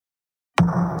Hey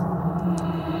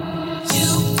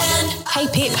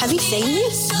Pip, have you seen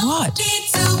this? What?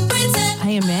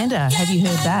 Hey Amanda, have you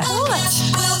heard that? What?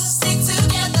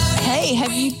 Hey,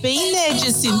 have you been there,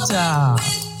 Jacinta?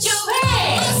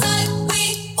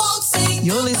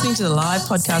 You're listening to the live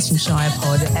podcast from Shire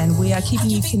Pod, and we are keeping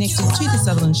you connected to the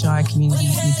Sutherland Shire community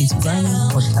with this brand new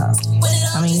podcast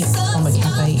coming from a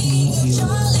cafe near you.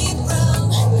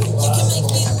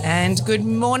 And good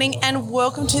morning and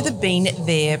welcome to the Been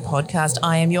There podcast.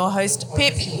 I am your host,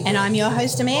 Pip. And I'm your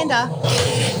host, Amanda.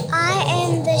 I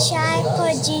am the Shire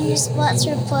Pod Junior Sports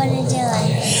reporter,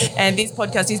 Dylan. And this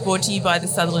podcast is brought to you by the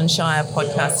Sutherland Shire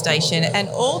podcast station. And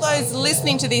all those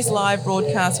listening to this live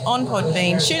broadcast on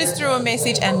Podbean, shoot us through a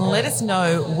message and let us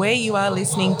know where you are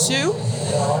listening to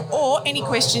or any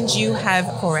questions you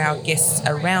have for our guests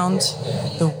around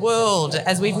the world.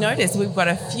 As we've noticed, we've got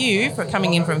a few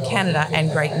coming in from Canada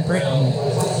and Great Britain.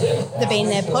 The Been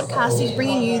There podcast is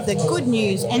bringing you the good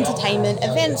news, entertainment,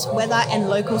 events, weather and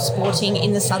local sporting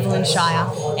in the Sutherland Shire.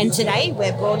 And today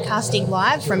we're broadcasting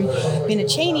live from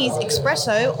Binachini's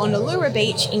Espresso on Allura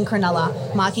Beach in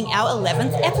Cronulla, marking our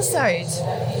 11th episode.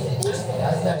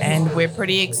 And we're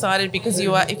pretty excited because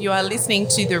if you are listening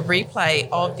to the replay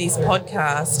of this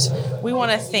podcast, we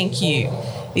want to thank you.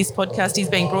 This podcast is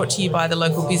being brought to you by the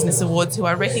Local Business Awards, who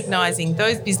are recognising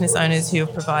those business owners who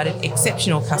have provided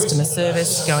exceptional customer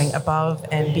service, going above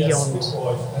and beyond.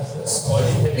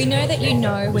 We know that you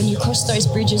know when you cross those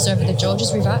bridges over the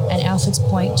Georges River and Alfred's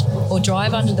Point or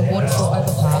drive under the waterfall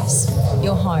overpass,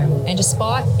 you're home. And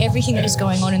despite everything that is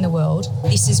going on in the world,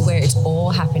 this is where it's all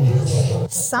happening.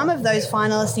 Some of those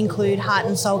finalists include Heart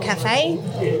and Soul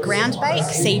Cafe, Ground Bake,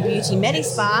 Sea Beauty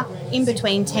Medi-Spa, In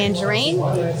Between Tangerine,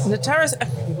 Natara's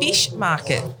Fish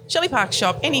Market, Shelley Park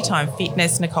Shop, Anytime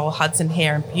Fitness, Nicole Hudson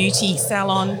Hair and Beauty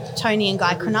Salon, Tony and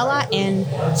Guy Cronulla, and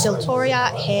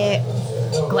Siltoria Hair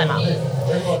Glamour.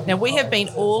 Now, we have been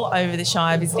all over the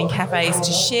Shire visiting cafes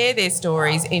to share their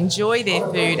stories, enjoy their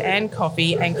food and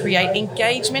coffee, and create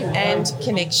engagement and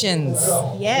connections.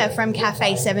 Yeah, from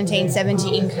Cafe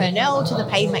 1770 in Kurnell to the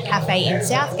Pavement Cafe in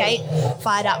Southgate,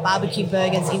 Fired Up Barbecue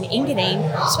Burgers in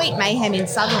Engadine, Sweet Mayhem in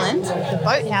Sutherland, the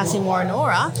Boathouse in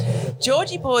Warrenora,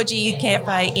 Georgie Porgy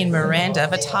Cafe in Miranda,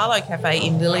 Vitalo Cafe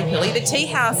in Lillipilly, the Tea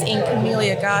House in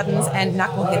Camellia Gardens, and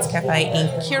Knuckleheads Cafe in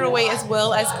Kirrawee, as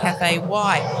well as Cafe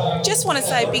Y. Just want to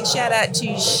say a big shout out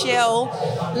to Shell,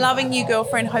 loving you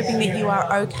girlfriend, hoping that you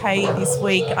are okay this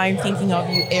week. I'm thinking of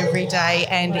you every day.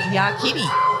 And Ya Kitty,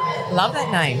 love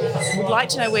that name. Would like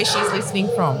to know where she's listening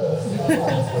from.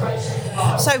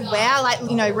 So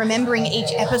wow, remembering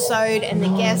each episode and the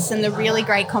guests and the really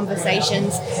great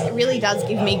conversations, it really does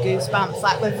give me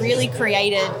goosebumps. We've really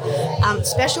created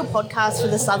special podcasts for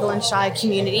the Sutherland Shire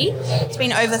community. It's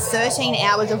been over 13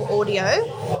 hours of audio.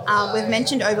 We've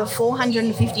mentioned over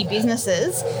 450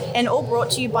 businesses, and all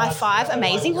brought to you by 5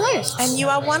 amazing hosts. And you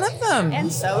are one of them.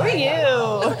 And so are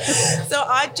you. So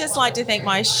I'd just like to thank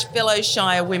my fellow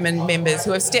Shire women members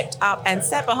who have stepped up and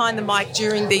sat behind the mic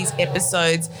during these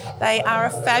episodes. They are a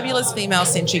fabulous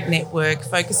female-centric network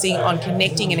focusing on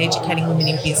connecting and educating women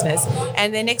in business.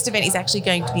 And their next event is actually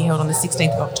going to be held on the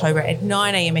 16th of October at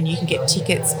 9 a.m, and you can get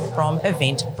tickets from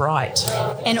Eventbrite.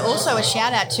 And also a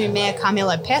shout out to Mayor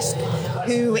Carmelo Pesk,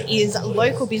 who is a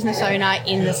local business owner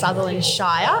in the Sutherland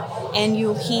Shire, and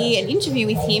you'll hear an interview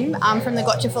with him from the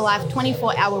Gotcha for Life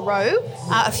 24-hour row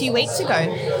a few weeks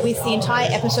ago, with the entire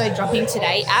episode dropping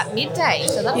today at midday.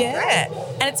 So that's great.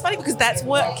 And it's funny because that's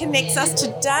what connects us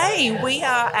today. We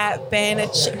are at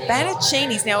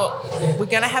Banachini's. Now, we're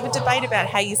going to have a debate about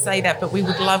how you say that, but we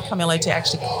would love Carmelo to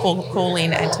actually call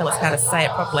in and tell us how to say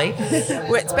it properly.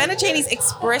 We're at Banachini's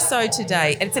Espresso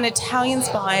today, and it's an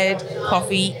Italian-inspired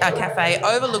coffee cafe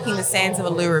overlooking the sands of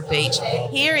Allura Beach.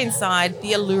 Here inside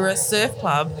the Allura Surf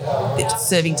Club, it's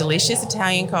serving delicious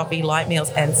Italian coffee, light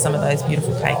meals, and some of those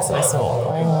beautiful cakes that I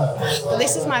saw. Well,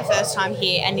 this is my first time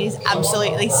here, and it is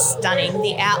absolutely stunning.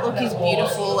 The outlook is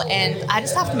beautiful, and I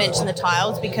just have to mention the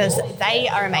tiles because they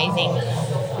are amazing.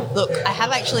 Look, I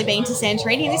have actually been to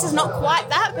Santorini. This is not quite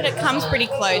that, but it comes pretty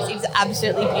close. It's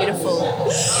absolutely beautiful.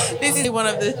 This is one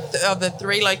of the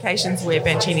 3 locations where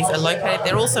Banachini's are located.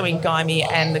 They're also in Gymea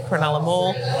and the Cronulla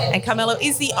Mall. And Carmelo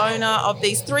is the owner of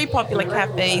these 3 popular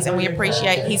cafes, and we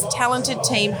appreciate his talented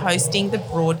team hosting the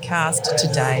broadcast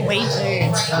today. We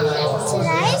do.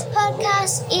 Today's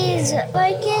podcast is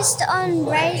focused on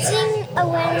raising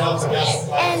awareness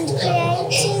and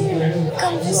creating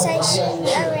conversation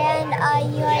around our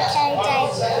UIK Day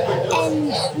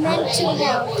and mental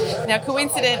health. Now,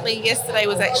 coincidentally, yesterday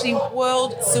was actually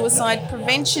World Suicide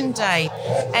Prevention Day,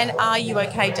 and Are You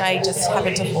OK Day just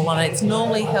happened to fall on it. It's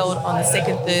normally held on the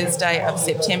second Thursday of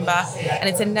September, and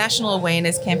it's a national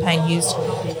awareness campaign used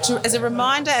as a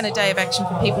reminder and a day of action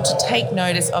for people to take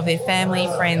notice of their family,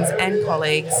 friends and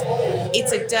colleagues.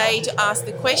 It's a day to ask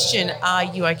the question, are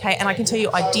you okay? And I can tell you,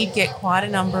 I did get quite a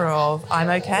number of I'm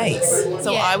okay.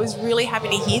 So I was really happy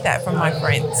to hear that from my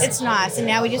friends. It's nice, and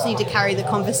now we just need to carry the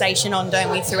conversation on,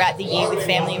 don't we, throughout the year with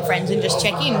family and friends, and just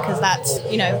check in, because that's,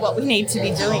 what we need to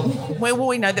be doing. Where will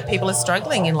we know that people are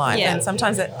struggling in life? Yeah. And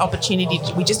sometimes that opportunity,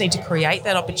 we just need to create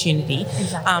that opportunity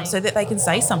so that they can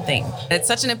say something. It's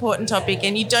such an important topic,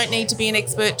 and you don't need to be an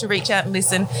expert to reach out and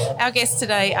listen. Our guests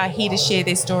today are here to share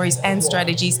their stories and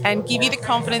strategies and give you the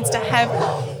confidence to have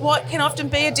what can often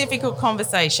be a difficult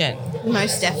conversation.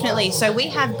 Most definitely. So we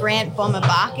have Grant Bomber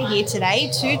Barker here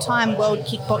today, two-time world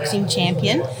kickboxing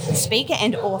champion, speaker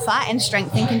and author, and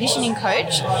strength and conditioning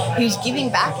coach, who's giving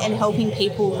back and helping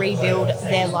people rebuild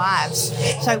their lives.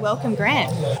 So welcome,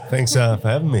 Grant. Thanks for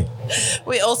having me.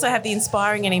 We also have the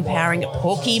inspiring and empowering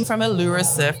Porky from Allura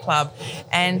Surf Club,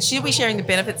 and she'll be sharing the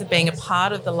benefits of being a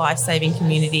part of the life-saving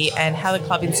community and how the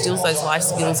club instills those life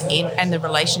skills in and the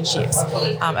relationships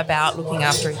about looking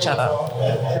after each other.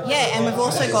 Yeah, and we've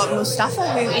also got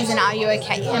Mustafa, who is an Are You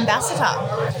OK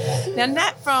ambassador. Now,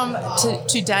 Nat from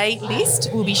Today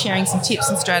List will be sharing some tips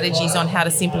and strategies on how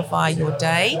to simplify your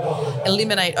day,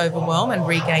 eliminate overwhelm and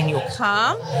regain your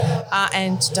calm.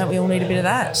 And don't we all need a bit of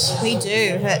that? We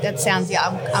do. That sounds,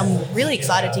 I'm really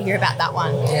excited to hear about that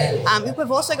one. Yeah.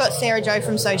 We've also got Sarah Jo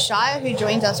from So Shire, who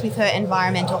joins us with her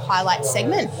environmental highlights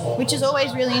segment, which is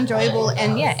always really enjoyable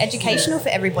and, educational for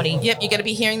everybody. Yep, you're going to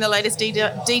be hearing the latest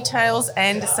details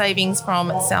and savings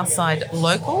from Southside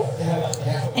Local.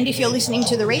 And if you're listening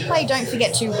to the replay, don't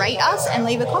forget to rate us and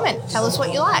leave a comment. Tell us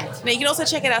what you liked. Now, you can also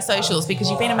check out our socials, because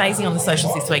you've been amazing on the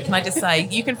socials this week. Can I just say,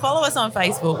 you can follow us on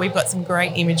Facebook. We've got some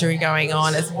great imagery going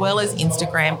on, as well as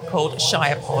Instagram called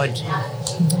Shire Pod.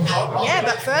 Yeah,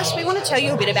 but first we want to tell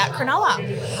you a bit about Cronulla,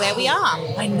 where we are.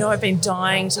 I know I've been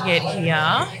dying to get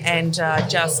here, and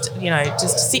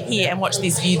just sit here and watch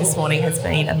this view this morning has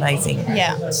been amazing.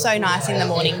 Yeah, so nice in the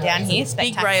morning down here.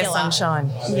 Big ray of sunshine.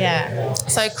 Yeah.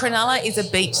 So Cronulla is a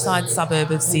beachside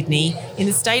suburb of Sydney in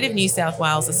the state of New South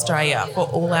Wales, Australia, for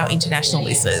all our international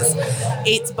listeners.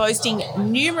 It's boasting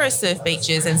numerous surf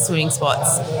beaches and swimming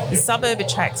spots. The suburb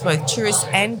attracts both tourists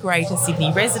and Greater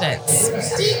Sydney residents.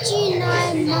 Did you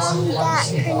know, Mum, that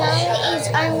Cronulla is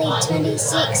only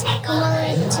 26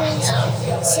 kilometres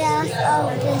south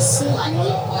of the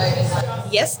Sydney?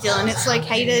 Yes, Dylan, it's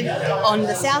located on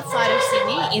the south side of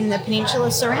Sydney in the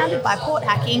peninsula, surrounded by Port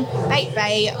Hacking, Bait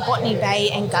Bay, Botany Bay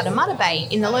and Guttamutta Bay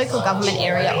in the local government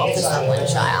area of the Sutherland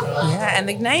Shire. Yeah, and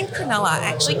the name Cronulla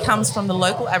actually comes from the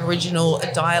local Aboriginal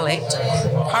dialect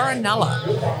Paranulla,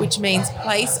 which means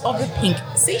place of the pink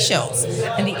seashells,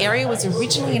 and the area was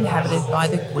originally inhabited by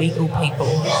the Guigal people.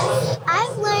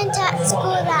 I've learned at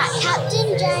school that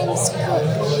Captain James Cook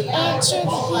entered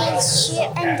his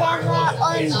ship Endeavour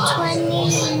on 29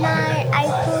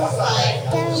 April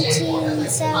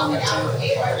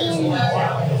 1770 in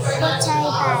Botany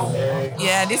Bay.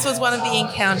 Yeah, this was one of the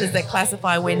encounters that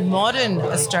classify when modern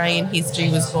Australian history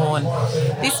was born.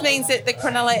 This means that the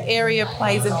Cronulla area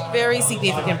plays a very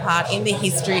significant part in the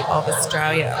history of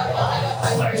Australia.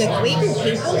 The Guigal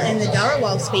people and the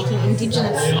Dharawal-speaking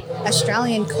Indigenous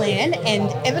Australian clan,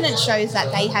 and evidence shows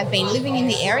that they have been living in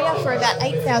the area for about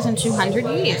 8,200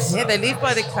 years. Yeah, they live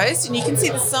by the coast, and you can see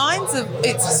the signs of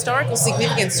its historical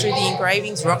significance through the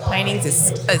engravings, rock paintings,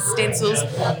 stencils,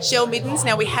 shell middens.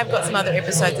 Now, we have got some other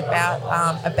episodes about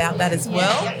that as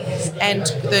well, and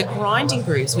the grinding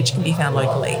grooves, which can be found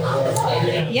locally.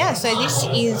 Yeah, so this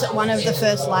is one of the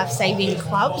first life-saving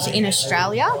clubs in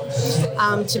Australia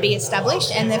to be established,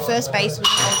 and their first base was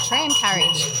an old tram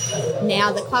carriage.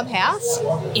 Now the clubhouse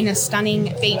in a stunning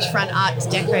beachfront Art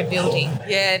Deco building.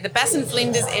 Yeah, the Bass and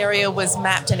Flinders area was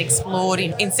mapped and explored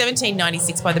in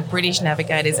 1796 by the British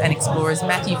navigators and explorers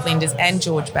Matthew Flinders and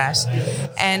George Bass,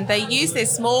 and they used their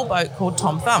small boat called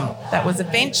Tom Thumb that was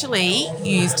eventually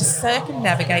used to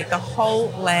circumnavigate the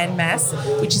whole landmass,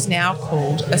 which is now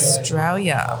called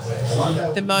Australia.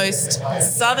 The most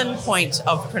southern point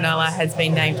of Cronulla has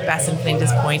been named Bass and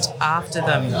Flinders Point after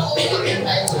them.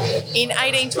 In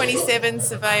 1827,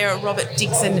 surveyor Robert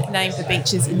Dixon named the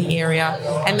beaches in the area,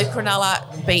 and the Cronulla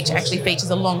beach actually features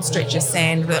a long stretch of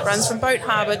sand that runs from Boat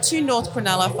Harbour to North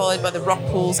Cronulla, followed by the rock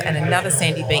pools and another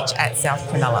sandy beach at South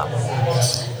Cronulla.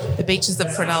 The beaches of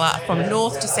Cronulla from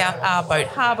north to south are Boat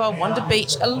Harbour, Wanda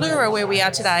Beach, Allura, where we are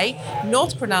today,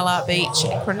 North Cronulla Beach,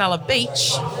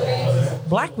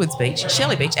 Blackwoods Beach,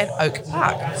 Shelley Beach and Oak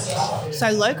Park.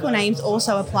 So local names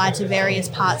also apply to various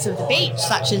parts of the beach,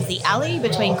 such as the alley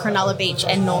between Cronulla Beach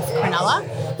and North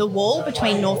Cronulla, the wall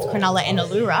between North Cronulla and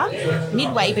Allura,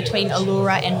 midway between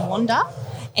Allura and Wanda,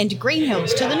 and Green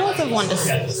Hills to the north of Wanda,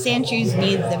 sand dunes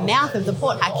near the mouth of the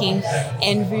Port Hacking,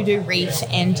 and Voodoo Reef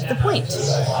and the Point.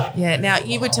 Yeah, now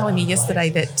you were telling me yesterday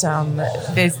that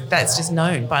that's just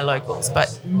known by locals,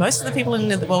 but most of the people in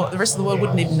the rest of the world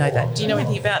wouldn't even know that. Do you know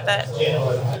anything about that,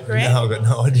 Grant? No, I've got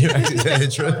no idea actually to tell you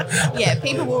the truth. Yeah,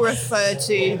 people will refer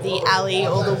to the alley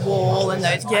or the wall and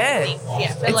those kinds of things.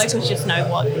 Yeah, the locals just know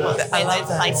where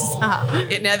those places are.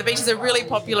 Yeah, now, the beach is a really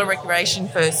popular recreation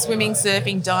for swimming,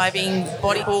 surfing, diving,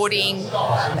 bodyboarding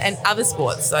and other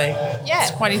sports, so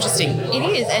it's quite interesting. It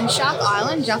is, and Shark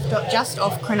Island, just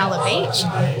off Cronulla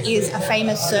Beach, is a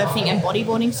famous surfing and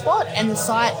bodyboarding spot and the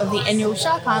site of the annual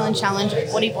Shark Island Challenge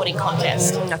bodyboarding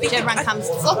contest, which everyone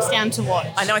flocks down to watch.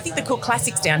 I know, I think the Cool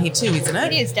Classic's down here too, isn't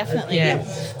it? It is, definitely. Yeah.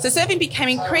 So surfing became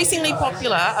increasingly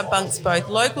popular amongst both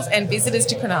locals and visitors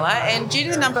to Cronulla, and due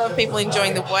to the number of people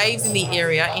enjoying the waves in the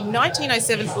area, in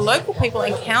 1907, local people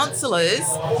and councillors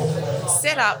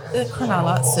set up the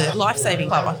Cronulla Surf Lifesaving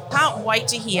Club. I can't wait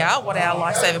to hear what our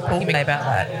lifesaver Paul can say about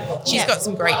that. She's got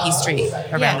some great history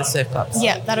around the surf clubs.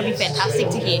 Yeah, that'll be fantastic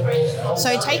to hear.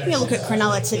 So taking a look at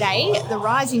Cronulla today, the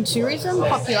rise in tourism,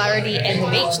 popularity and the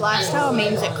beach lifestyle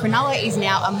means that Cronulla is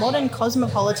now a modern,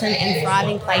 cosmopolitan and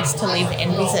thriving place to live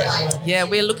and visit. Yeah,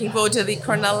 we're looking forward to the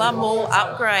Cronulla Mall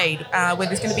upgrade, where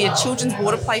there's going to be a children's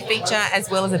water play feature as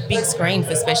well as a big screen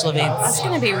for special events. That's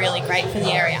going to be really great for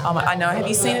the area. I know. Have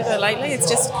you seen it though lately? It's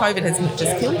just COVID has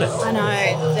just killed it. I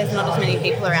know. There's not as many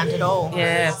people around at all.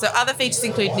 Yeah. So other features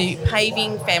include new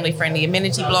paving, family-friendly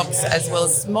amenity blocks, as well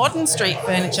as modern street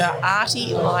furniture,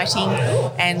 arty lighting,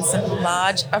 and some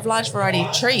large variety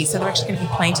of trees. So they're actually going to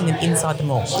be planting them inside the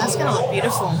mall. That's going to look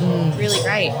beautiful. Really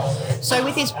great. So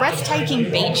with its breathtaking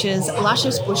beaches,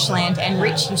 luscious bushland, and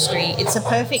rich history, it's a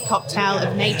perfect cocktail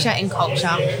of nature and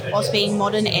culture, whilst being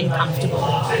modern and comfortable.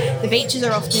 The beaches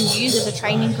are often used as a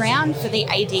training ground for the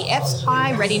ADF's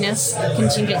High Readiness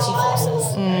Contingency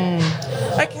Forces.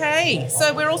 Okay,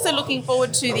 so we're also looking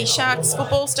forward to the Sharks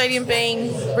football stadium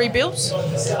being rebuilt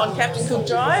on Captain Cook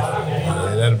Drive.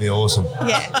 Yeah, that'd be awesome.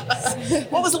 Yeah.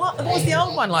 What was the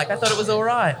old one like? I thought it was all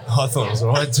right. I thought it was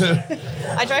all right too.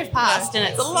 I drove past and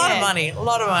it's a lot of money. A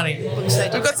lot of money.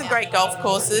 We've got some great golf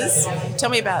courses. Tell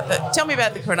me about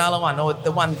the Cronulla one, or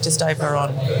the one just over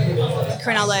on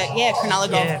Cronulla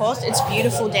Golf Course. It's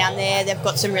beautiful down there. They've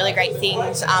got some really great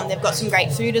things. They've got some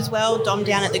great food as well. Dom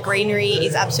down at the Greenery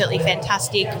is absolutely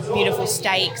fantastic. Beautiful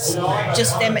steaks.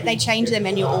 Just them. They change their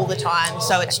menu all the time,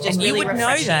 so it's just really refreshing. You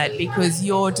would know that because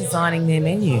you're designing their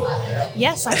menu.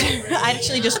 Yes, I do. I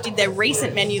actually just did their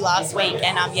recent menu last week,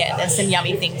 and there's some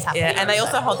yummy things happening. Yeah, and they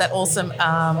also hold that awesome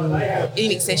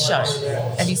In Excess show.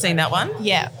 Have you seen that one?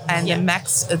 Yeah. And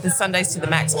the Sundays to the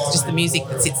Max, it's just the music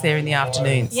that sits there in the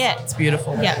afternoons. Yeah. It's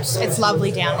beautiful. Yeah, it's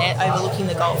lovely down there, overlooking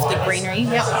the Greenery.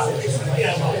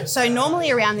 Yep. So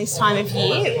normally around this time of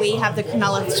year, we have the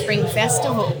Cronulla Spring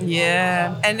Festival.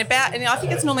 Yeah, and I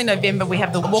think it's normally November, we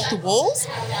have the Walk the Walls,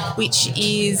 which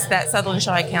is that Sutherland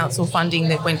Shire Council funding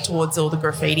that went towards all the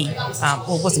graffiti.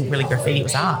 Well, it wasn't really graffiti, it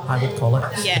was art, I would call it.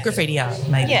 Yeah. Graffiti art,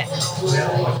 maybe.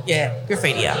 Yeah,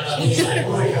 graffiti art.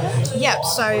 Yep,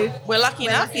 so we're lucky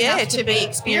enough to be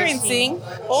experiencing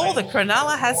all the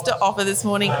Cronulla has to offer this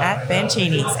morning at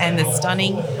Banchini's and the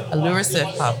stunning Allura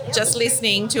Surf Club. Just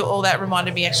listening to all that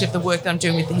reminded me actually of the work that I'm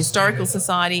doing with the Historical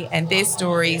Society and their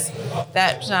stories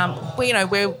that,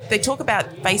 where they talk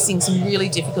about facing some really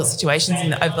difficult situations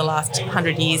over the last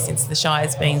 100 years since the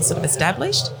Shire's been sort of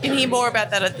established. You can hear more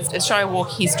about that at the Shire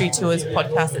Walk History Tours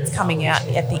podcast that's coming out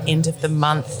at the end of the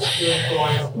month.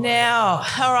 Now,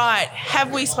 all right,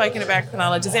 have we spoken about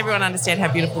Cronulla? Does everyone understand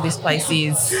how beautiful this place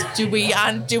is? Do we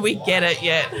get it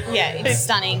yet? Yeah, it's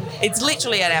stunning. It's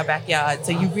literally at our backyard,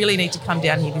 so you really need to come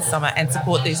down here this summer and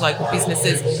support these local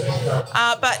businesses.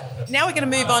 But now we're going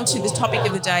to move on to the topic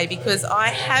of the day, because I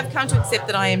have come to accept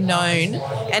that I am known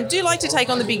and do like to take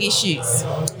on the big issues.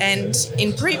 And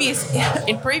in previous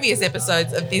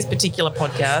episodes of this particular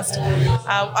podcast,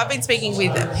 I've been speaking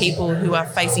with people who are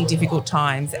facing difficult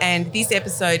times, and this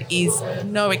episode is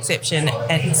no exception,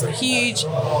 and it's huge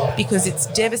because it's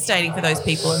devastating for those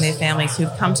people and their families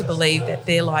who've come to believe that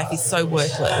their life is so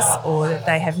worthless or that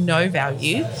they have no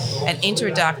value and enter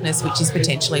a darkness which is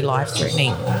potentially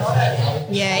life-threatening.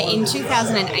 Yeah, in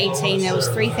 2018 there was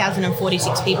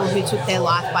 3,046 people who took their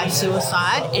life by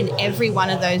suicide, and every one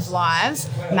of those lives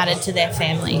mattered to their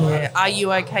family. Yeah. Are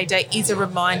You OK Day is a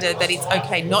reminder that it's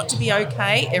okay not to be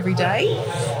okay every day.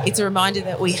 It's a reminder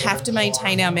that we have to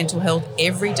maintain our mental health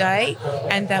every day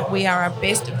and that we are our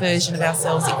best version of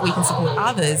ourselves if we can support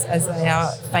others as they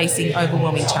are facing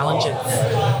overwhelming challenges.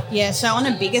 Yeah, so on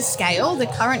a bigger scale, the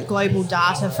current global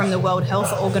data from the World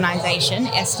Health Organization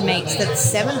estimates that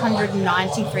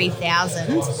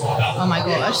 793,000, oh my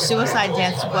gosh, suicide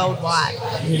deaths worldwide.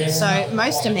 Yeah. So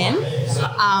most are men.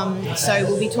 So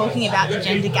we'll be talking about the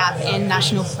gender gap and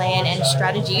national plan and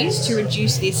strategies to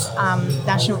reduce this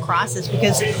national crisis,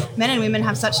 because men and women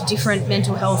have such different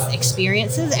mental health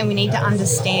experiences and we need to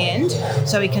understand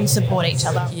so we can support each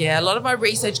other. Yeah, a lot of my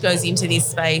research goes into this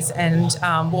space, and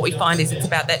what we find is it's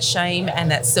about that shame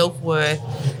and that self-worth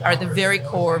are at the very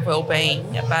core of well-being.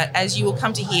 But as you will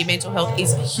come to hear, mental health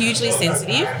is hugely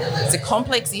sensitive. It's a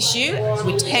complex issue.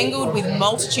 We're tangled with a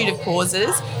multitude of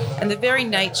causes, and the very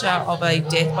nature of a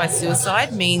death by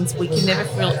suicide means we can never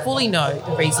fully know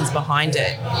the reasons behind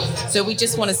it. So we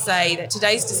just want to say that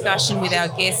today's discussion with our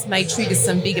guests may trigger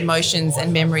some big emotions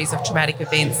and memories of traumatic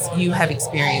events you have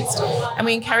experienced. And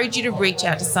we encourage you to reach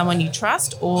out to someone you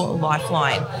trust or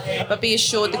Lifeline. But be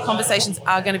assured the conversations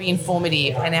are going to be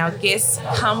informative, and our guests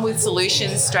come with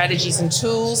solutions, strategies and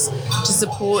tools to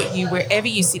support you wherever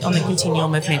you sit on the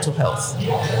continuum of mental health.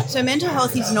 So mental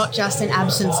health is not just an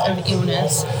absence of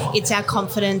illness. It's our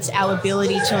confidence, our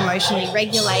ability to emotionally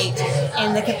regulate,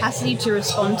 and the capacity to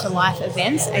respond to life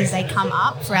events as they come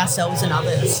up for ourselves and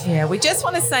others. Yeah, we just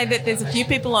want to say that there's a few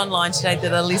people online today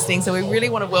that are listening, so we really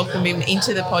want to welcome them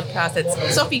into the podcast. It's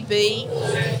Sophie B,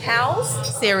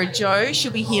 Howes, Sarah Jo,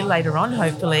 she'll be here later on,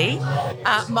 hopefully,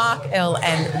 Mark L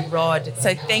and Rod.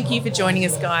 So thank you for joining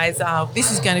us, guys. This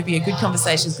is going to be a good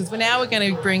conversation because we're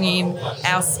going to bring in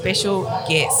our special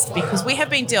guest, because we have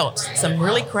been dealt some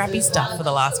really crappy stuff for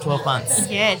the last 12 months.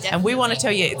 Yeah, definitely. And we want to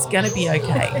tell you it's going to be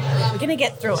okay. We're going to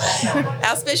get through it.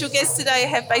 Our special guests today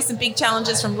have faced some big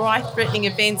challenges, from life-threatening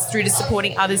events through to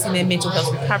supporting others in their mental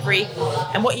health recovery.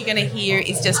 And what you're going to hear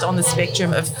is just on the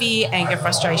spectrum of fear, anger,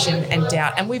 frustration and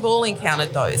doubt. And we've all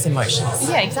encountered those emotions.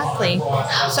 Yeah, exactly.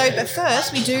 So, but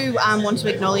first, we do want to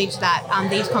acknowledge that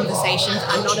these conversations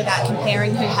are not about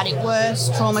comparing who had it worse.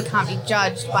 Trauma can't be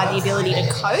judged by the ability to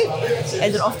cope,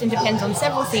 as it often depends on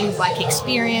several things like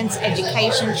experience,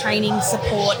 education, training,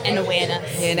 support and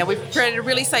awareness. Yeah, now we've created a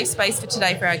really safe space for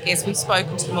today for our guests. We've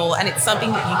spoken to them all, and it's something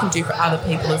that you can do for other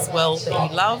people as well that you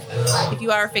love. If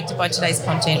you are affected by today's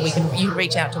content, you can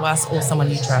reach out to us or someone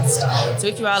you trust. So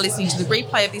if you are listening to the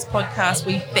replay of this podcast,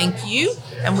 we thank you,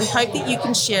 and we hope that you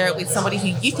can share it with somebody who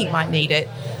you think might need it.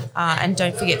 And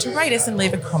don't forget to rate us and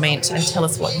leave a comment and tell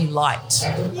us what you liked.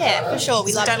 Yeah, for sure.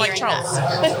 We love don't hearing like trolls.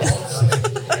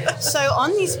 that. So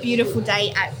on this beautiful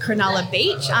day at Cronulla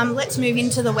Beach, let's move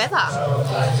into the weather.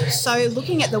 So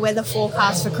looking at the weather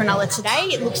forecast for Cronulla today,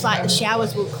 it looks like the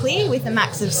showers will clear with a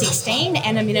max of 16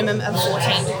 and a minimum of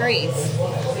 14 degrees.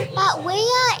 But we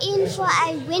are in for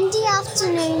a windy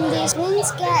afternoon. These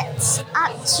winds get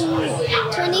up to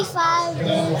 25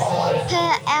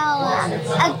 per hour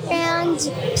around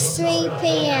 3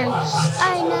 p.m.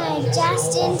 Oh no,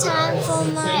 just in time for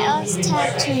my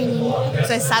OSTAG training.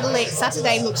 So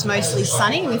Saturday looks mostly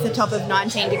sunny with a top of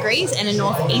 19 degrees and a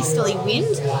northeasterly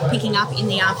wind picking up in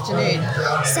the afternoon.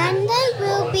 Sunday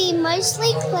will be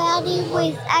mostly cloudy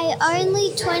with a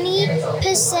only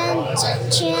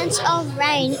 20% chance of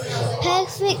rain.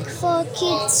 Perfect for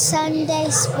kids' Sunday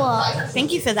sport.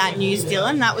 Thank you for that news,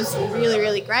 Dylan. That was really,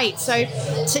 really great. So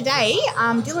today,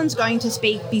 Dylan's going to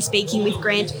be speaking with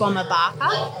Grant Bomber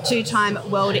Barker, two-time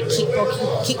world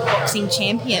kickboxing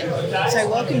champion. So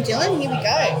welcome, Dylan. Here we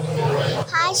go.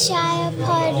 Hi, Shire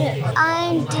Pod.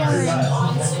 I'm Dylan.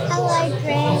 Hello,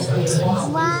 Grant.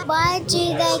 Why do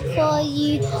they call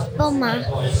you Bomber?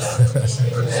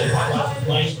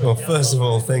 Well, first of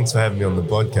all, thanks for having me on the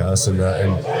podcast, and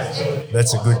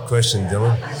that's a good question,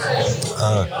 Dylan.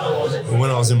 When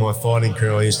I was in my fighting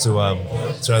career, I used to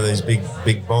throw these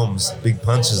big bombs, big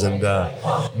punches, and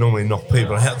normally knock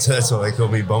people out. So that's why they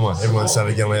called me Bomber. Everyone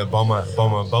started yelling out Bomber,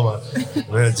 Bomber, Bomber.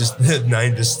 And the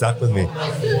name just stuck with me.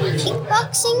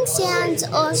 Kickboxing sounds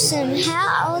awesome.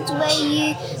 How old were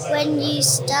you when you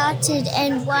started,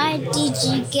 and why did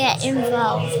you get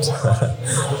involved?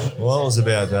 Well, I was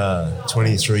about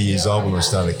 23 years old when I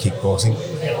started kickboxing,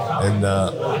 and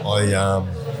I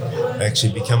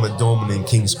actually become a doorman in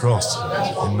King's Cross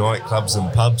in nightclubs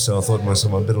and pubs. So I thought to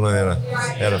myself, I better learn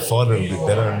how to fight a little bit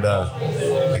better. And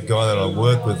guy that I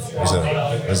worked with was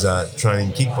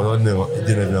training kickboxing. I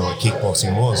didn't even know what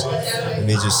kickboxing was, and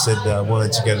he just said, "Why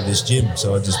don't you go to this gym?"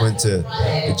 So I just went to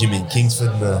the gym in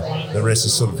Kingsford, and the rest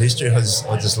is sort of history. I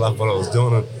just loved what I was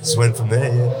doing. I just went from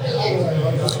there.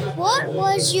 Yeah. What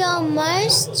was your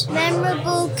most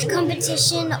memorable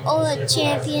competition or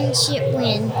championship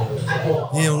win?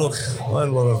 Yeah, look, I had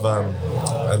a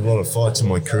lot of fights in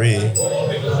my career,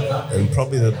 and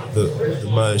probably the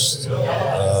most.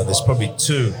 There's probably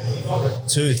two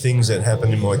things that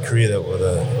happened in my career that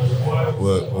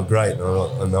were great,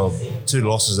 and they were two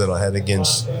losses that I had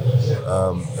against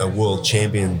a world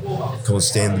champion called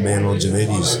Stan the Man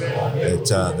Longinidis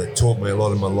that taught me a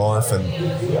lot in my life and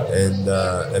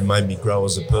it made me grow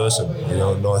as a person.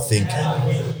 And I think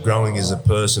growing as a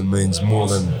person means more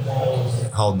than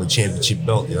holding the championship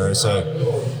belt. So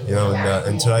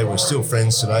and today we're still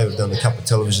friends. Today we've done a couple of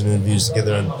television interviews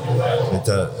together,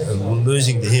 and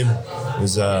losing to him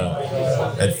was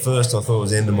at first I thought it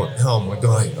was the end of my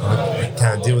God, I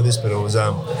can't deal with this, but it was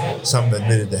something that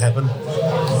needed to happen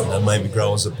and made me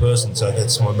grow as a person. So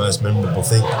that's my most memorable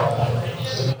thing.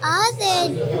 Are there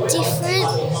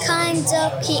different kinds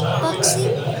of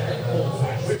kickboxing?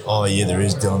 Oh yeah, there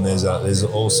is, Dylan. There's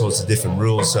all sorts of different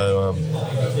rules. So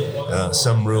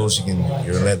some rules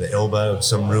you're allowed to elbow,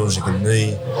 some rules you can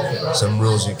knee, some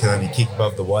rules you can only kick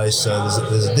above the waist. So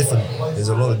there's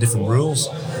a lot of different rules.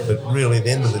 But really, at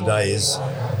the end of the day, it's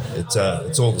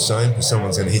all the same because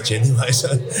someone's going to hit you anyway.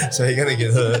 So you're going to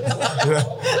get hurt.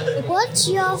 What's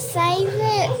your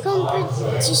favourite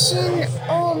competition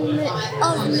of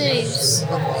moves?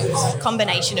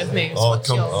 Combination of moves. I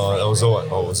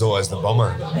was always the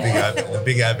bomber, the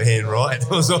big overhand right.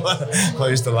 I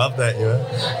used to love that.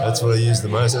 That's what I used the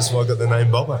most. That's why I got the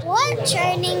name Bomber. What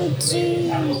training do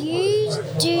you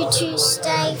do to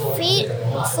stay fit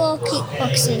for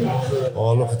kickboxing?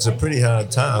 Oh, look, it's a pretty hard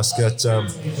task.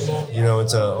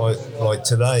 Like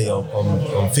today,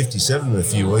 I'm 57 in a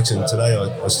few weeks, and today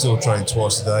I still train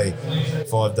twice a day,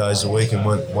 5 days a week, and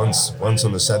once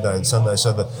on a Saturday and Sunday.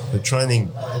 So the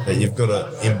training that you've got to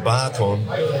embark on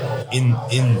in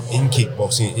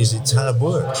kickboxing it's hard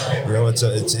work. It's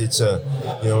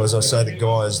as I say to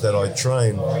guys that I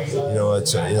train,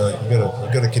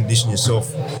 you've got to condition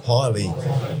yourself highly,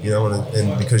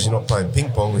 and because you're not playing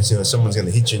ping pong, it's someone's going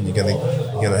to hit you, and you're going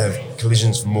to have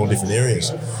collisions from all different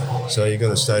areas. So you've got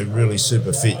to stay really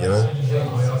super fit,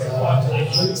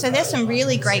 So there's some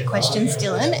really great questions,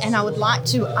 Dylan, and I would like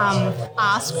to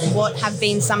ask what have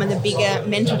been some of the bigger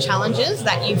mental challenges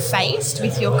that you've faced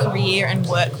with your career and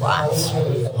work life?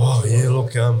 Oh yeah,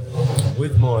 look,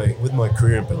 with my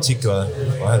career in particular,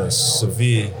 I had a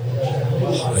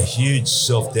huge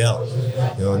self-doubt.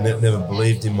 I never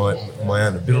believed in my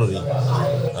own ability.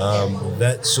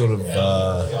 That sort of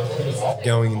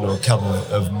going into a couple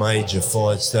of major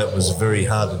fights, that was very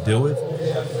hard to deal with.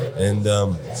 And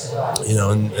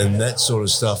and that sort of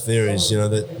stuff there is,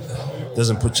 that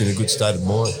doesn't put you in a good state of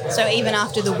mind. So even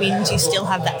after the wins, you still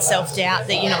have that self-doubt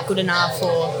that you're not good enough,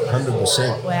 or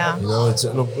 100%. Wow. It's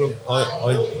look.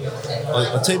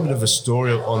 I'll tell you a bit of a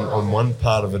story on one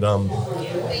part of it. I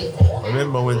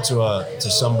remember I went to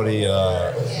somebody,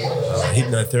 a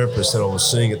hypnotherapist that I was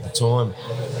seeing at the time,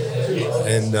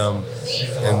 and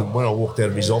when I walked out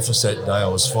of his office that day, I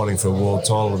was fighting for a world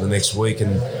title the next week,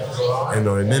 and I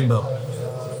remember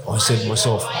I said to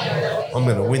myself, I'm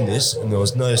going to win this, and there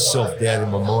was no self-doubt in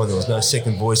my mind, there was no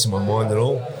second voice in my mind at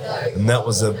all, and that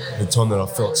was the time that I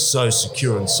felt so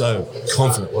secure and so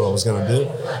confident what I was going to do.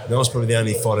 And that was probably the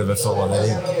only fight I ever felt like that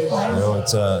in.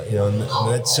 And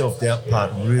that self-doubt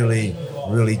part really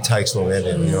takes a lot out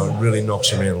of you. It really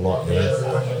knocks you around a lot.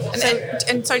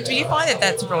 And so do you find that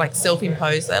that's sort of like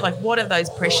self-imposed? Like, what are those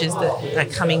pressures that are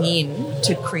coming in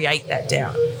to create that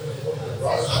doubt?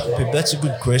 Pip, that's a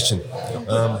good question.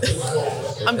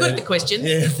 I'm good at the questions.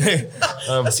 Yeah.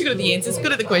 That's good at the answers.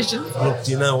 Good at the questions. Look,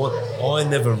 do you know what? I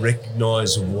never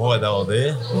recognised why they were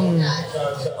there,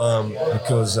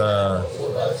 because I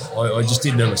just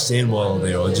didn't understand why they were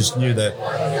there. I just knew that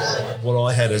what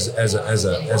I had as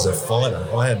a fighter,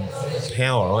 I had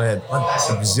power, I had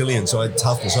resilience, I had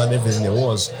toughness, I had everything there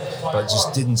was, but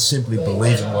just didn't simply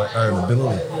believe in my own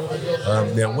ability.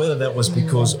 Now, whether that was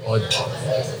because I'd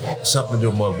something to do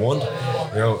with my want,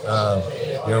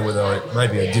 whether I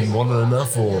didn't want it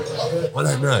enough, or I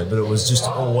don't know, but it was just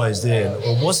always there. And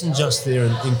it wasn't just there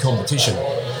in competition.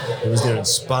 It was there in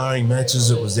sparring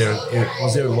matches. It was there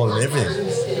a lot of everything.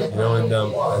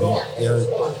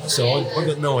 So I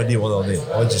got no idea what I did.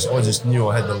 I just knew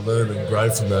I had to learn and grow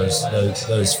from those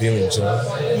feelings.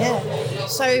 Yeah.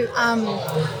 So,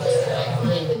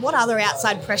 what other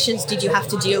outside pressures did you have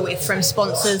to deal with from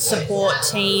sponsors, support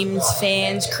teams,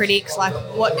 fans, critics? Like,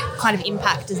 what kind of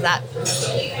impact does that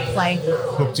play?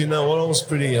 Look, do you know what? I was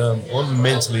pretty, I'm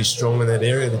mentally strong in that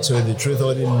area, to tell you the truth.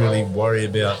 I didn't really worry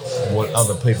about what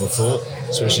other people thought,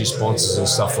 especially sponsors and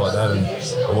stuff like that, and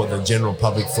what the general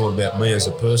public thought about me as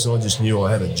a person. I just knew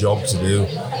I had a job to do,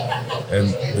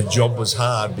 and the job was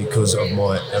hard because of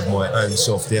my own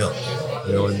self-doubt,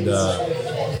 you know, and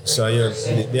so, you know,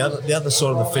 the other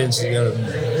side of the fence, you know,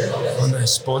 I know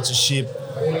sponsorship,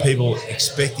 people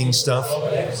expecting stuff.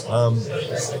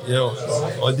 You know,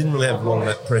 I didn't really have a lot of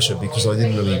that pressure because I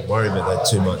didn't really worry about that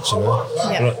too much, you know.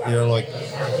 Yeah. But, you know, like,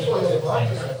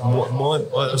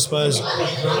 I suppose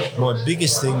my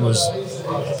biggest thing was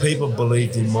people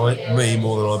believed in me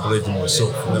more than I believed in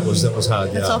myself. And that was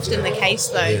hard. That's often the case,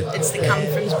 though. Yeah. It's the come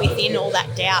from within, all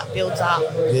that doubt builds up.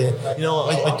 Yeah, you know,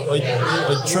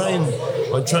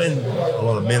 I train a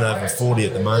lot of men over 40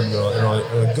 at the moment, and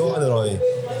a guy that I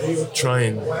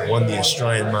train won the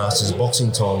Australian Masters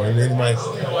boxing title. And anyway,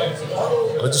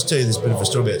 I'll just tell you this bit of a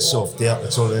story about self-doubt.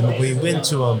 That's all. And we went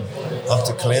to up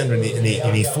to Caloundra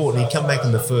and he fought, and he come back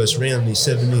in the first round and he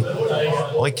said to me,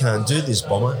 "I can't do this,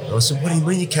 Bomber." And I said, "What do you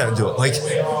mean you can't do it? Like,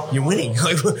 you're winning.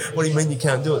 Like, what do you mean you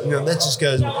can't do it?" You know, that just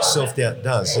goes what self-doubt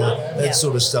does. You know, that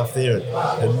sort of stuff there, it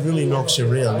really knocks you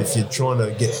around if you're trying to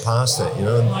get past that, you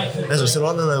know. And as I said,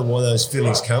 I don't know why those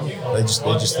feelings come. They're just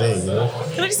there, you know.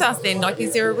 Can I just ask then, like,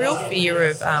 is there a real fear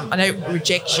of, I know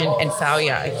rejection and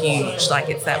failure are huge, like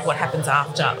it's that what happens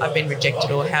after I've been rejected,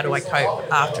 or how do I cope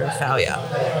after a failure?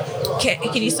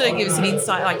 Can you sort of give us an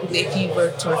insight, like if you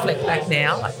were to reflect back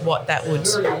now, like what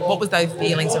was those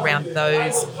feelings around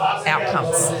those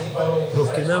outcomes?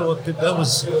 Look, you know what, there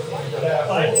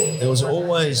was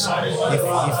always,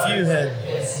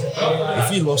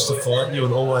 if you lost a fight, you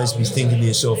would always be thinking to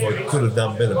yourself, I could have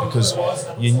done better, because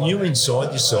you knew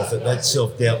inside yourself that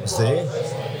self-doubt was there,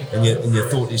 and you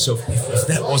thought to yourself, if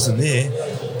that wasn't there,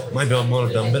 maybe I might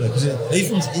have done better. Because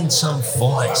even in some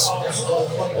fights,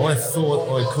 I thought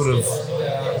I could have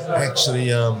actually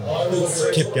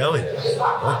kept going.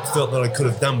 I felt that I could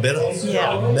have done better.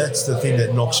 Yeah. And that's the thing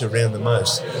that knocks you around the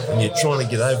most. And you're trying to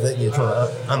get over that, and you're trying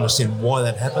to understand why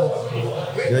that happened.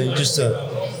 You know, it's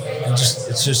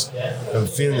just a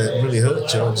feeling that really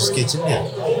hurts, you know, it just gets in there.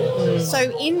 So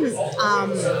in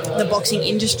the boxing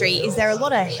industry, is there a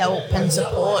lot of help and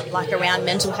support, like around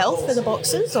mental health for the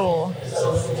boxers, or?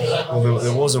 Well,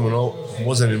 there wasn't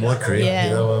wasn't in my career. Yeah.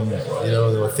 You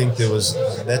know, I think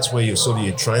that's where your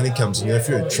training comes in. You know, if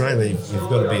you're a trainer, you've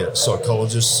got to be a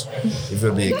psychologist, you've got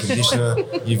to be a conditioner,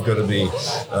 you've got to be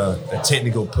a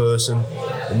technical person,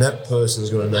 and that person's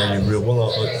got to know you real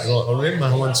well. I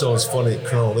remember once I was fighting at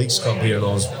Cronulla Leagues Club here, and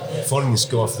I was fighting this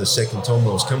guy for the second time.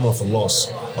 I was coming off a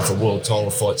loss off a world title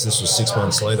fight, so this was 6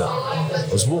 months later. I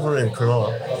was walking around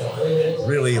Cronulla,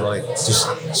 really like just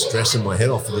stressing my head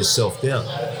off with this self-doubt.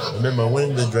 I remember I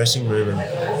went into the dressing room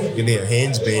and getting our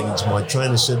hands bandaged. My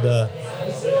trainer said,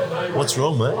 "What's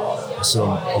wrong, mate?" I said,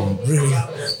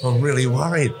 I'm really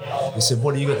worried. He said,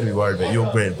 "What are you got to be worried about?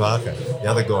 You're Grant Barker. The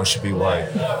other guy should be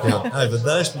worried." Now, over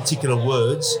those particular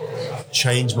words,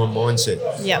 changed my mindset.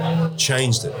 Yep.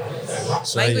 Changed it.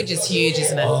 So, language is huge,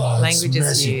 isn't it? Oh, Language is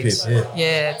massive, huge.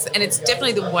 yeah. It's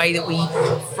definitely the way that we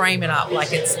frame it up.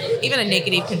 Like, it's even a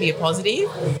negative can be a positive,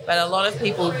 but a lot of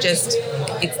people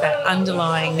it's that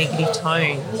underlying negative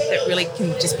tone that really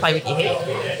can just play with your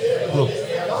head. Look,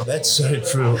 that's so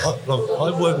true.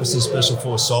 I worked with some Special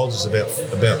Force soldiers about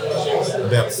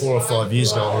 4 or 5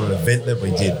 years ago on an event that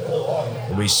we did.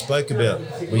 And we spoke to a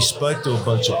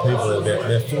bunch of people,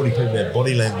 about 40 people, about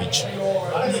body language.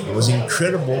 It was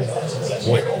incredible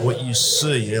what you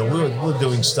see. You know, we were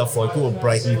doing stuff like we were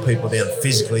breaking people down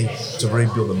physically to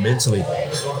rebuild them mentally,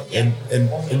 and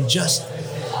just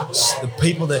the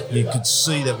people that you could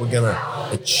see that were going to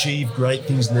achieve great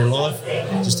things in their life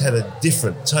just had a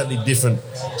totally different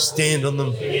stand on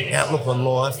them, outlook on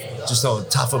life. Just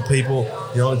tougher people.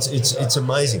 You know, it's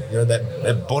amazing. You know,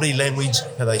 that body language,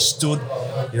 how they stood.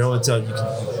 You know,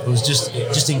 it was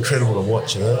just incredible to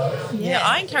watch. You know. Yeah,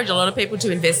 I encourage a lot of people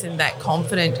to invest in that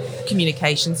confident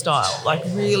communication style. Like,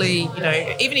 really, you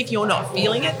know, even if you're not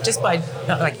feeling it, just by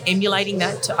like emulating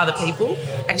that to other people,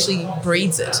 actually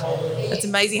breeds it. It's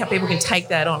amazing how people can take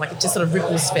that on. Like, it just sort of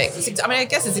ripples effects. I mean, I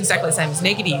guess it's exactly the same as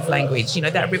negative language. You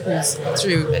know, that ripples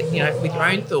through, you know, with your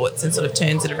own thoughts and sort of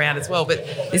turns it around as well. But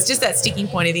it's just that sticking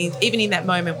point. Even in that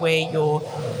moment where you're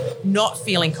not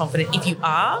feeling confident, if you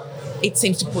are, it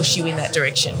seems to push you in that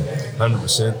direction.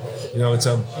 100%. You know, it's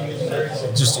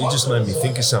it just made me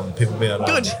think of something. People about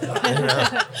good.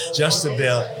 just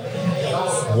about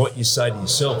what you say to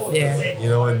yourself. Yeah. You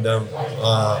know, and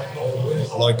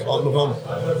like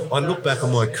I look back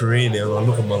on my career now and I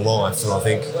look at my life and I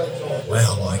think,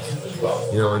 wow, like,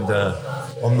 you know, and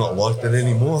I'm not like that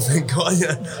anymore, thank God.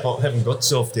 I haven't got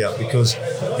self-doubt because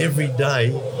every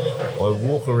day I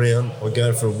walk around, I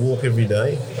go for a walk every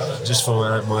day just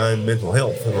for my own mental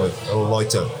health, and I like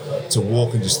to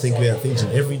walk and just think about things,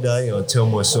 and every day I tell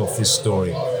myself this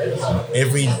story. And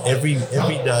every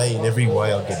day in every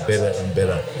way I get better and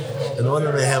better. And I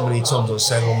don't know how many times I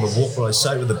say it on the walk, but I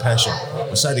say it with a passion.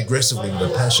 I say it aggressively with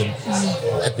a passion.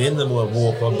 At the end of my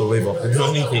walk, I believe I can do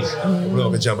anything. I believe I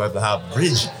can jump over the Harbour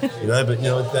Bridge, you know. But, you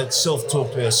know, that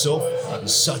self-talk to ourselves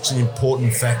is such an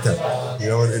important factor, you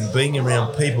know, and being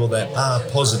around people that are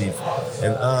positive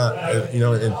and are, you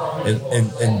know,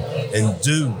 and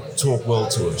do talk well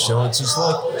to us. You know, it's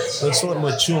like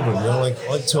my children. You know, like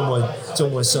I tell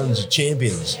my sons, you're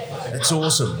champions. That's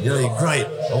awesome. You know, you're great.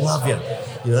 I love you.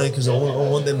 You know, because I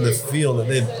want them to feel that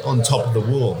they're on top of the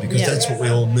world, because that's what we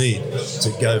all need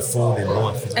to go forward in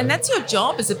life. And that's your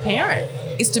job as a parent,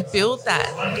 is to build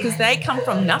that, because they come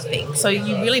from nothing. So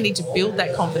you really need to build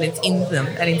that confidence in them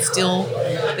and instill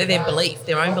their belief,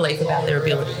 their own belief about their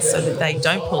abilities, so that they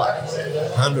don't pull up.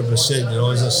 100%. You know,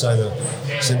 as I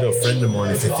said to a friend of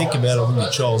mine, if you think about it, when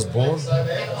your child's born,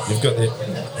 you've got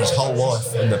his whole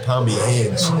life in the palm of your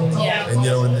hands. And, you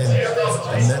know,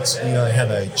 and that's, you know, how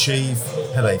they achieve,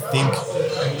 how they think,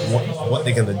 what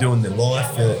they're going to do in their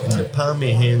life, in the palm of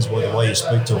your hands, by the way you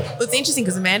speak to them. Well, it's interesting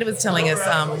because Amanda was telling us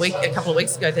a couple of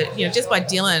weeks ago that, you know, just by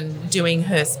Dylan doing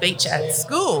her speech at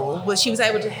school, well, she was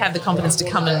able to have the confidence to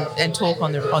come and talk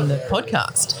on the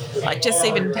podcast. Like, just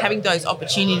even having those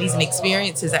opportunities and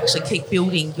experiences actually keep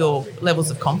building your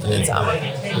levels of confidence up.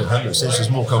 100%. She's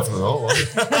more confident than I was.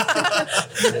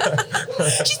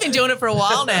 She's been doing it for a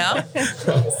while now.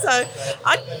 So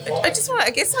I just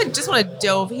want to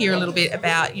delve here a little bit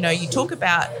about, you know, you talk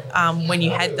about when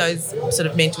you had those sort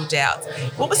of mental doubts.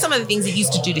 What were some of the things that you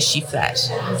used to do to shift that?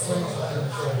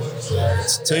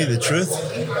 To tell you the truth,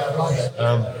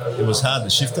 it was hard to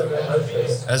shift it.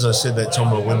 As I said that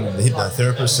time I went to the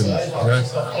hypnotherapist, and, you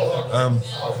know,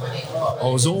 I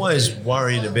was always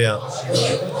worried about.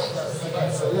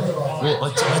 Well, I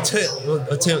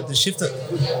tell you, to shift it.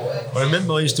 I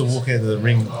remember I used to walk out of the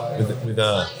ring with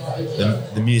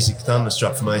the music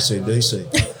Thunderstruck from AC/DC.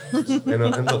 And I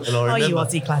remember, oh, you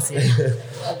Aussie classic.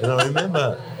 And I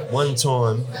remember one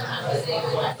time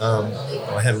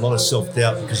I had a lot of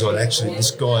self-doubt because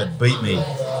this guy had beat me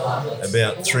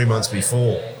about 3 months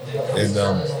before, and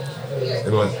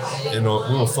we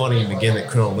were fighting him again at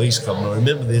Cronulla East Club. And I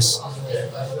remember this,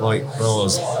 like,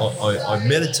 I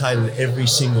meditated every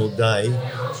single day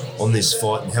on this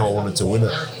fight and how I wanted to win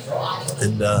it.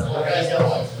 And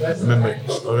I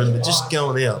remember just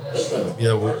going out. You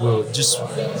know, we were just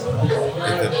at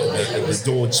the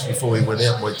door just before we went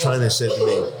out. My trainer said to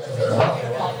me,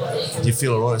 "Do you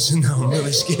feel all right?" I said, "No, I'm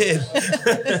really scared."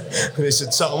 And he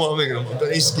said, "So am I." I'm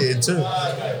very scared too.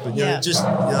 But you know,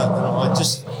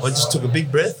 I just took a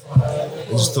big breath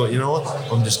and just thought, you know what,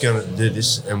 I'm just going to do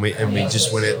this, and we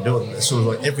just went out and do it. And it's sort of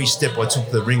like every step I took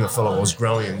to the ring, I felt like I was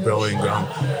growing and growing and growing.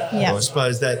 Yeah. And I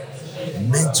suppose that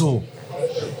mental,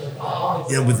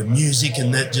 you know, with the music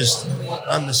and that just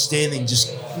understanding,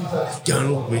 just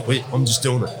going, I'm just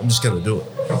doing it. I'm just going to do it,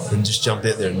 and just jumped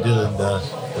out there and did it, and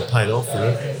it paid off, you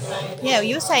know. Yeah,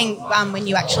 you were saying when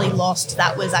you actually lost,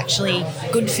 that was actually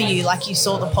good for you, like you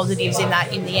saw the positives in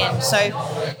that in the end. So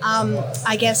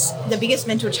I guess the biggest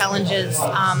mental challenges,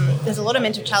 there's a lot of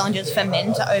mental challenges for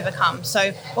men to overcome.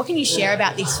 So what can you share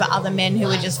about this for other men who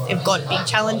have got big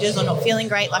challenges or not feeling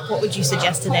great? Like, what would you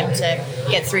suggest to them to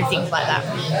get through things like that?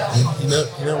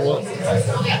 You know what?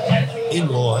 In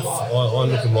life, I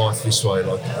look at life this way.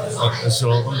 Like,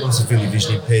 I'm severely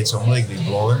vision impaired, so I'm legally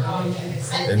blind,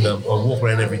 and I walk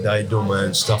around every day doing my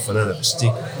own stuff. I don't have a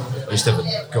stick. I used to have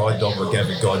a guide dog. I gave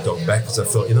a guide dog back because I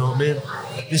thought, you know what, man,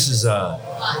 this is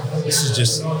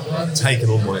just taking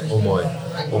all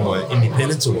my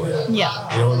independence away.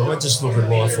 Yeah. You know, and I just look at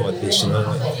life like this. You know,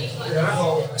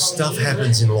 like, stuff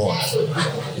happens in life.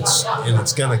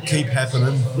 It's going to keep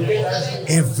happening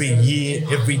every year,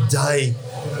 every day,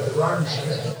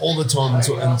 all the time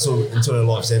until our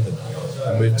life's ended.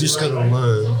 And we've just got to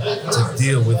learn to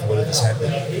deal with whatever's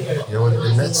happening. You know,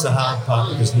 and that's the hard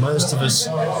part, because most of us,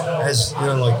 as you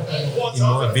know, like in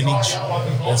my vintage,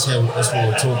 that's what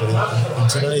we're talking. In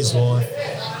today's life,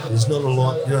 there's not a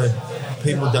lot. You know,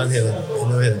 people don't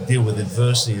know how to deal with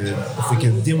adversity. And if we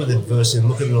can deal with adversity and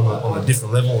look at it on a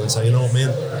different level and say, you know what,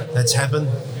 man, that's happened.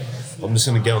 I'm just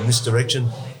going to go in this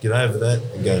direction. get over that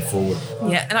and go forward.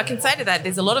 Yeah, and I can say to that,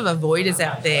 there's a lot of avoiders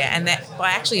out there, and that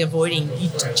by actually avoiding, you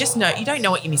don't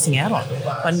know what you're missing out on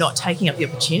by not taking up the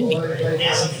opportunity.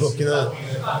 Look,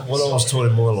 what I was taught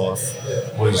in my life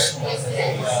was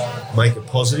make a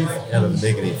positive out of a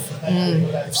negative.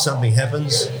 If something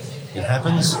happens, it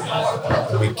happens.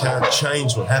 And we can't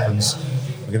change what happens.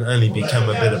 We can only become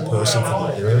a better person for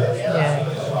that. Yeah.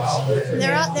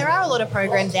 There are a lot of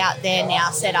programs out there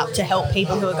now set up to help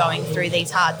people who are going through these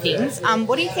hard things.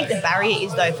 What do you think the barrier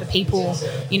is, though, for people,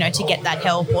 to get that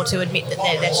help or to admit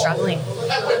that they're struggling?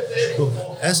 Look,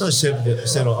 as I said,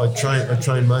 I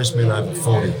train most men over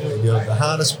 40. And, the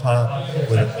hardest part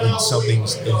when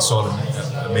something's inside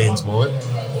a man's mind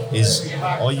is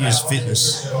I use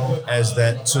fitness as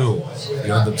that tool.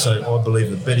 So I believe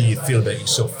the better you feel about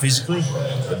yourself physically,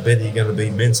 the better you're going to be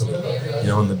mentally.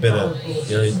 And the better,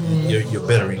 you're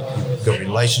better. You've got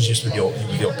relationships with your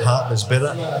partners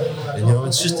better, and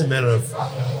it's just a matter of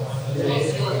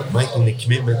making the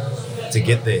commitment to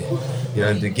get there.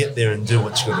 To get there and do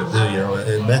what you've got to do.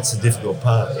 And that's the difficult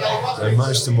part.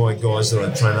 Most of my guys that I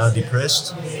train are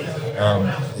depressed.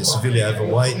 They're severely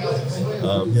overweight.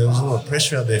 There's a lot of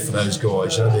pressure out there for those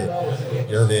guys. A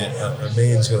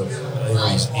man's got to,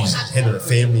 he's head of the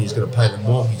family. He's got to pay the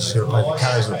mortgage. He's got to pay the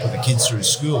car. He's got to put the kids through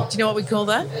school. Do you know what we call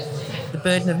that? The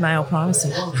burden of male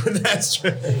primacy. That's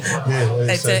true. Yeah,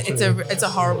 it's a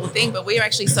horrible thing, but we are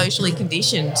actually socially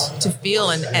conditioned to feel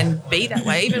and be that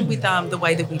way, even with the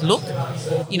way that we look.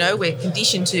 We're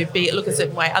conditioned to look a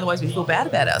certain way, otherwise we feel bad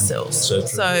about ourselves.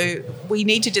 So we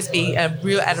need to just be at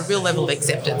a real level of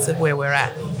acceptance of where we're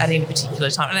at any particular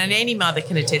time. And any mother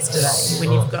can attest to that.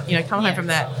 When you've got, come home from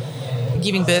that,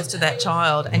 giving birth to that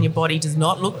child and your body does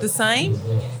not look the same,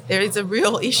 there is a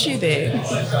real issue there.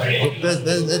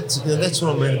 That's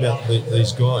what I mean about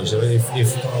these guys.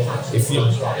 If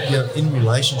you're in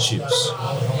relationships,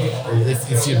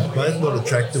 if you're both not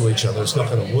attracted to each other, it's not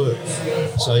going to work.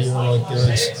 So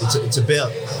it's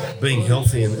about being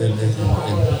healthy and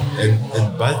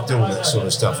both doing that sort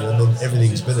of stuff, and then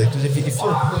everything's better. Because if you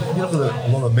look at a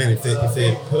lot of men, if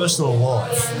their personal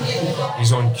life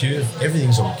is on cue,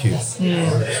 everything's on cue.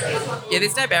 Yeah,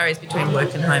 there's no barriers between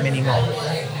work and home anymore.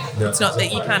 No. It's not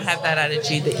that you can't have that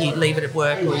attitude that you leave it at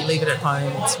work or you leave it at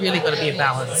home. It's really got to be a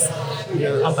balance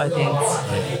on both ends.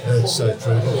 That's so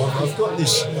true. I've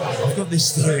got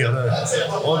this theory. I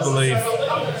believe,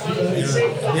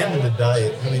 at the end of the day,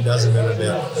 it really doesn't matter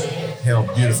about how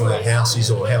beautiful our house is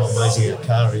or how amazing our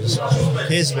car is. It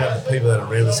cares about the people that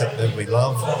are around us that we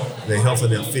love, their health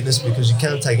and their fitness, because you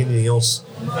can't take anything else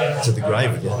to the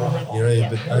grave with you.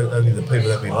 But only the people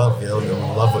that we love, and the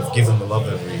love we've given, the love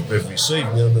that we've received.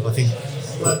 I think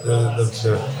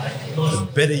the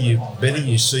better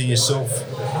you see yourself,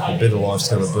 the better life's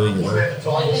going to be.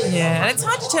 Yeah, and it's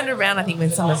hard to turn it around, I think,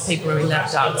 when some of the people are in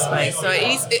that dark space. So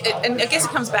and I guess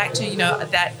it comes back to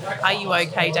that Are You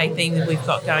OK Day theme that we've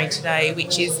got going today,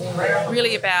 which is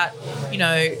really about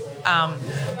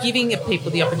giving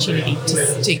people the opportunity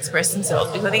to express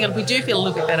themselves, because I think we do feel a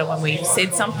little bit better when we've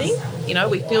said something.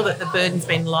 We feel that the burden's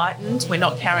been lightened. We're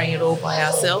not carrying it all by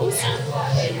ourselves.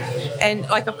 And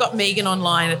I've got Megan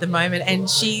online at the moment, and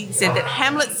she said that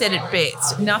Hamlet said it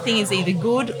best: nothing is either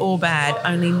good or bad,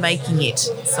 only making it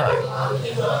so.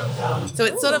 So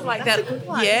it's sort of like that.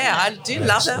 Yeah, I do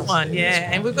love that one.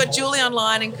 Yeah, and we've got Julie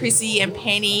online, and Chrissy and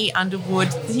Penny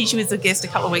Underwood. She was a guest a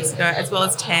couple of weeks ago, as well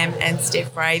as Tam and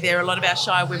Steph Ray. There are a lot of our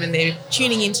shy women there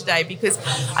tuning in today, because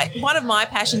one of my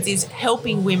passions is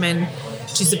helping women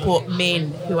to support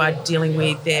men who are dealing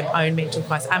with their own mental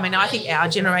crisis. I mean, I think our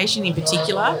generation in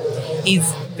particular is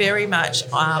very much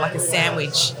like a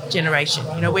sandwich generation.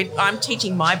 I'm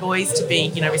teaching my boys to be,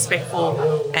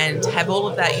 respectful and have all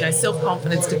of that,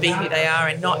 self-confidence to be who they are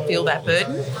and not feel that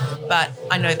burden. But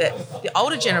I know that the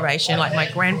older generation, like my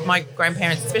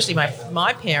grandparents, especially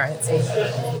my parents,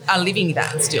 are living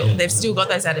that still. They've still got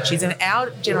those attitudes. And our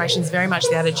generation is very much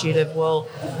the attitude of, well,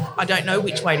 I don't know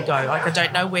which way to go. Like, I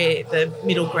don't know where the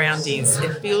middle ground is.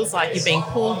 It feels like you're being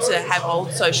pulled to have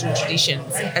old social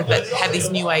traditions, but have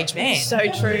this new age man. So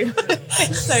true.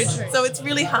 So true. So it's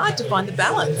really hard to find the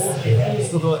balance.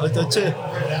 Look, I tell you,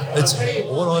 it's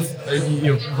what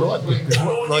you're right, because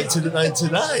like today.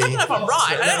 I don't know if I'm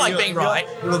right. I don't like being right.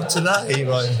 Look, today,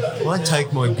 I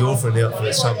take my girlfriend out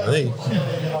for something to eat.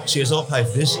 She goes, I'll pay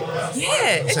for this.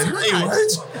 Yeah, I say, no, you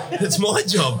won't. It's my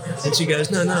job. And she goes,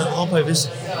 no, I'll pay for this.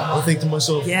 I think to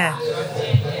myself, yeah.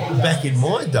 back in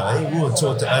my day, we were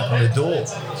taught to open the door,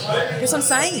 That's what I'm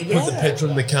saying. put the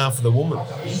petrol in the car for the woman.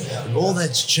 And all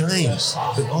that's changed.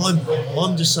 But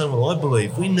I'm just saying what I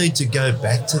believe. We need to go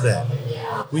back to that.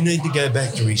 We need to go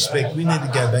back to respect. We need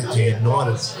to go back to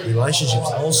united relationships,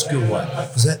 the old school way,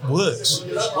 because that works.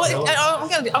 Well,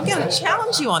 I'm going to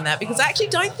challenge you on that because I actually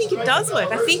don't think it does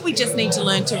work. I think we just need to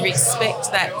learn to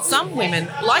respect that some women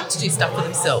like to do stuff for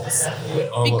themselves.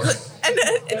 And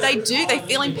they do. They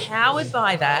feel empowered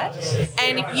by that.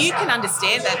 And if you can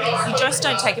understand that, you just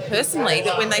don't take it personally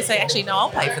that when they say, actually, no, I'll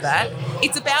pay for that,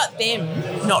 it's about them,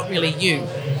 not really you.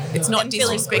 It's not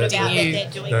disrespecting you.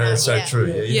 No, that's so true.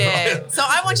 Yeah. So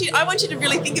I want you to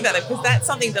really think about that because that's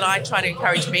something that I try to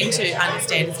encourage men to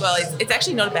understand as well. It's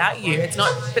actually not about you. It's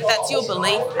not, but that's your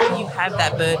belief that you have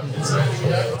that burden.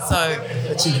 So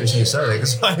that's interesting you say that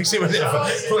because I actually went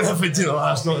out for dinner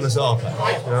last night and I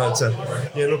said,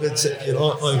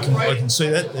 I can see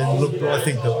that. And look, I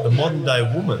think that the modern day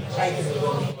woman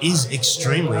is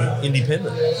extremely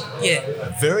independent. Yeah.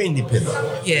 Very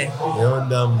independent. Yeah.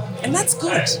 And that's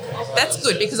good. That's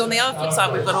good because on the other flip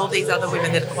side, we've got all these other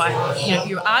women that are quite,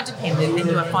 you are dependent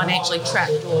and you are financially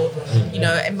trapped or,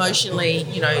 emotionally,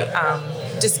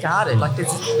 discarded. Like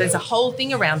there's a whole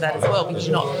thing around that as well because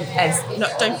you're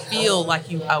don't feel like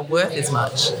you are worth as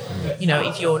much.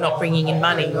 If you're not bringing in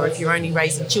money or if you're only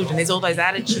raising children, there's all those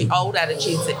old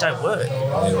attitudes that don't work.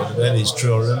 Yeah, that is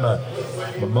true. I remember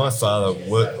when my father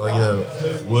worked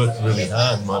really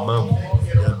hard. My mum,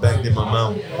 back then, my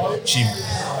mum, she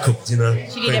cooked, she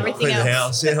did everything cleaned the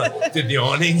house, did the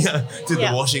ironing, did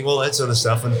the washing, all that sort of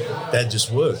stuff, and that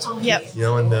just worked. Yep.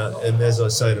 And as I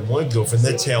say to my girlfriend,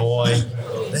 that's how I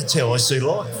see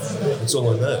life. That's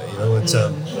all I know. It's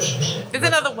There's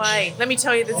another way. Let me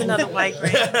tell you, there's another way,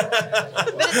 Grant.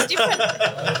 But it's different.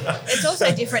 It's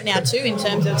also different now too in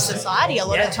terms of society. A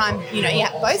lot of the time,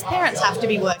 both parents have to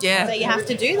be working, so you have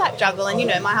to do that juggle.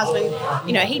 And my husband,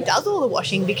 he does all the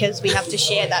washing because we have to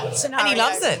share that scenario. And he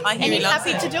loves it. And he's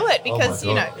happy to do it because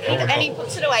and he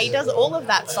puts it away. He does all of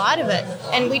that side of it,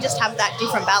 and we just have that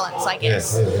different balance, I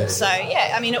guess. Yeah. So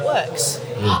it works.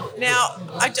 Yeah. Now,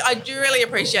 I do really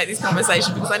appreciate this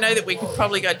conversation because I know that we could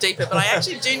probably go deeper, but I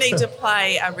actually do need to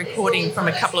play a recording from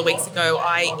a couple of weeks ago.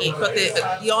 I got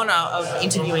the honour of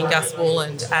interviewing Gus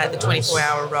Worland at the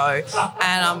 24-Hour Row,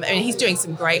 and he's doing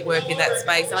some great work in that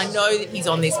space. And I know that he's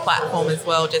on this platform as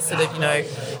well, just sort of,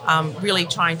 really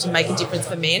trying to make a difference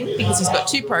for men because he's got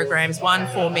two programs, one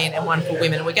for men and one for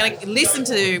women. And we're going to listen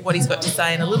to what he's got to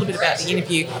say and a little bit about the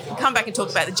interview and come back and talk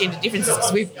about the gender differences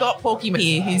because we've got Porky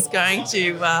here who's going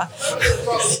to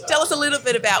tell us a little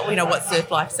bit about, what Surf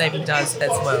Lifesaving does as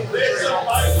well.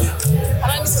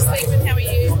 Hello, Mr. Steven. How are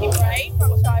you? Kim Ray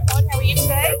from Tripod. How are you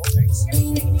today?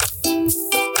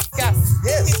 Gus.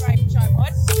 Yes. Kim Ray from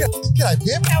Tripod. G'day,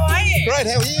 Pip. How are you? Great,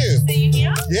 how are you? See you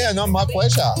here. Yeah, no, my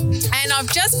pleasure. And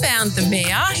I've just found the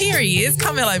mayor. Here he is,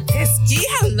 Carmelo Pesci.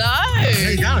 Hello. How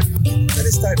you going? They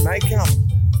just don't make they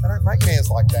don't make mayors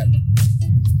like that.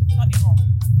 Not anymore.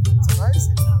 It's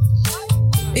amazing.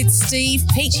 It's Steve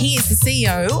Peach. He is the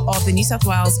CEO of the New South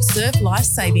Wales Surf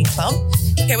Lifesaving Club.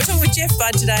 Okay, we're talking with Jeff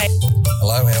Budd today.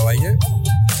 Hello, how are you?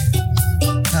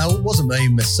 It wasn't me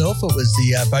myself, it was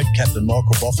the boat captain,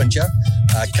 Michael Boffinger.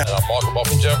 I'm Michael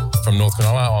Boffinger from North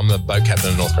Cronulla. I'm the boat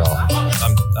captain of North Cronulla.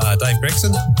 I'm Dave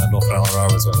Brexton at North Cronulla Row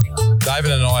as well.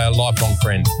 David and I are lifelong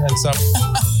friends. And so...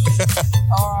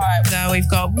 All right, now we've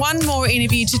got one more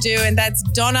interview to do, and that's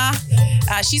Donna.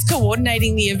 She's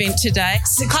coordinating the event today.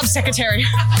 Club secretary.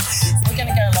 We're going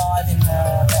to go live in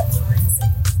about 3 seconds.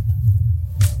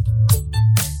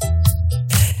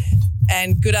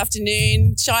 And good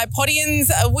afternoon, Shy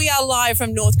Podians. We are live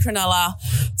from North Cronulla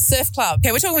Surf Club.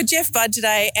 Okay, we're talking with Jeff Budd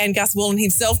today and Gus Worland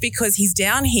himself because he's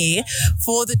down here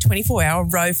for the 24-Hour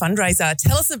Row fundraiser.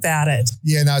 Tell us about it.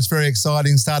 Yeah, no, it's very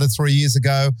exciting. Started 3 years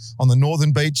ago on the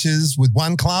northern beaches with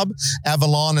one club,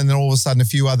 Avalon, and then all of a sudden a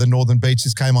few other northern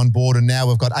beaches came on board, and now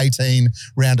we've got 18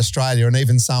 around Australia, and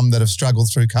even some that have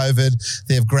struggled through COVID.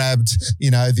 They've grabbed,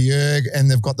 the erg, and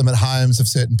they've got them at homes of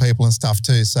certain people and stuff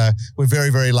too. So we're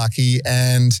very, very lucky,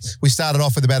 and we started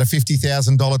off with about a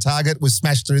 $50,000 target. We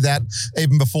smashed through that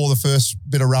even before the first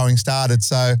bit of rowing started.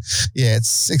 So, yeah,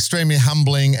 it's extremely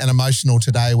humbling and emotional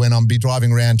today when I'm be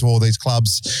driving around to all these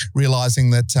clubs, realising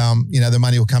that, the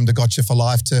money will come to Gotcha for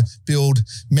Life to build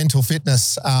mental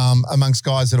fitness amongst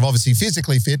guys that are obviously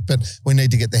physically fit, but we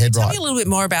need to get the head right. Tell me a little bit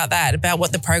more about that, about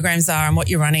what the programs are and what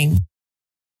you're running.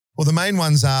 Well, the main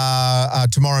ones are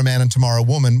Tomorrow Man and Tomorrow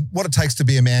Woman. What it takes to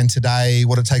be a man today,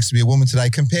 what it takes to be a woman today,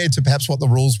 compared to perhaps what the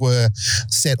rules were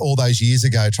set all those years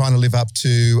ago, trying to live up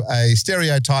to a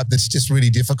stereotype that's just really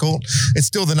difficult. It's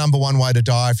still the number one way to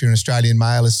die if you're an Australian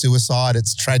male is suicide.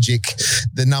 It's tragic.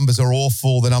 The numbers are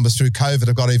awful. The numbers through COVID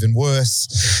have got even worse.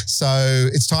 So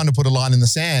it's time to put a line in the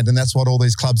sand, and that's what all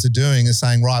these clubs are doing, is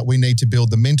saying, right, we need to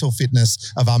build the mental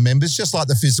fitness of our members, just like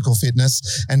the physical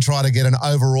fitness, and try to get an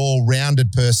overall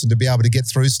rounded person to be able to get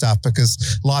through stuff,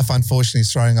 because life, unfortunately,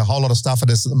 is throwing a whole lot of stuff at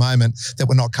us at the moment that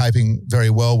we're not coping very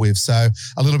well with. So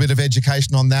a little bit of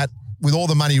education on that, with all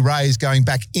the money raised going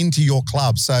back into your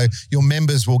club. So your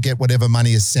members will get whatever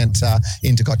money is sent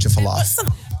into Gotcha for Life.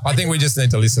 I think we just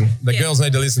need to listen. The girls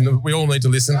need to listen. We all need to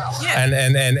listen,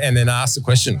 and then ask the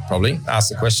question. Probably ask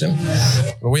the question.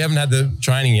 But we haven't had the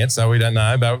training yet, so we don't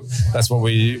know. But that's what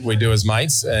we do as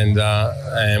mates, and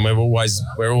we're always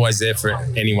there for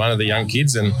any one of the young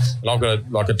kids. And I've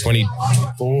got a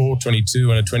 24,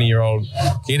 22, and a 20-year-old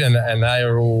kid, and they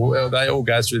all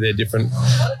go through their different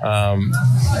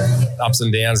ups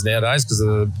and downs nowadays because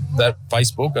of that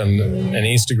Facebook and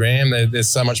Instagram. There's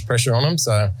so much pressure on them.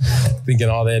 So thinking,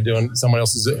 they're doing, someone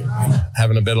else is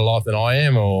having a better life than I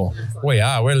am, or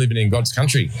we're living in God's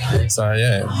country. So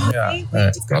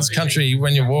God's country.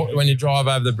 When you drive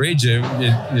over the bridge, you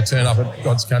turn up at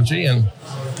God's country. And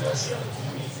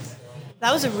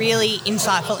that was a really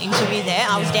insightful interview there.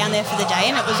 I was down there for the day,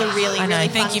 and it was a really fun day.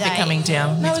 Thank you for coming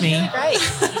down with me. Really great.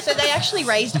 So they actually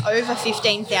raised over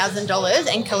 $15,000,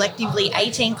 and collectively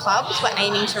 18 clubs were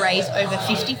aiming to raise over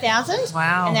 $50,000.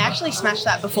 Wow. And they actually smashed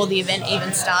that before the event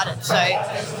even started. So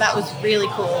that was really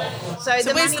cool. So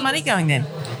where's the money going then?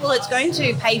 Well, it's going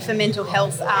to pay for mental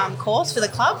health course for the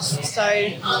clubs. So,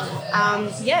 Okay,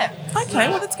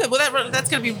 well, that's good. Well, that's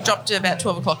going to be dropped to about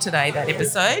 12 o'clock today, that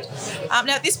episode.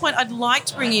 Now, at this point, I'd like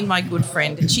to bring in my good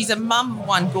friend, and she's a mum of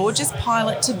one gorgeous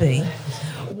pilot-to-be,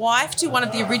 wife to one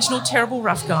of the original Terrible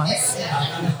Rough Guys,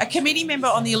 a committee member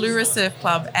on the Allura Surf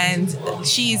Club, and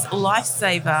she is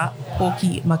lifesaver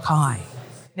Porky Mackay.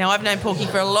 Now, I've known Porky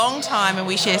for a long time, and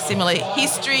we share similar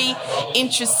history,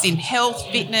 interests in health,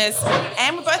 fitness,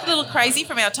 and we're both a little crazy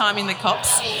from our time in the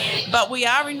cops, but we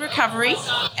are in recovery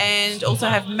and also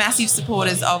have massive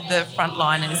supporters of the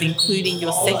frontliners, including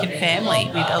your second family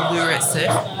with Allura Surf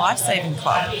Lifesaving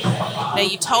Club. Now,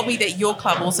 you told me that your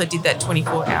club also did that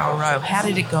 24-hour row. How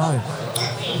did it go?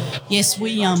 Yes,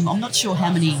 I'm not sure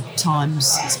how many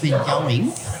times it's been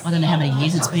going. I don't know how many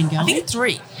years it's been going. I think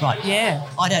 3. Right. Yeah.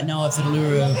 I don't know if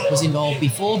Allura was involved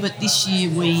before, but this year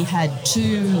we had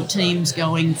 2 teams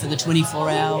going for the 24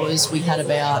 hours. We had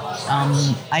about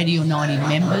 80 or 90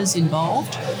 members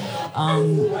involved.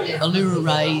 Allura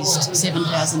raised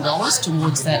 $7,000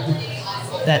 towards that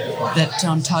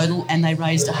total, and they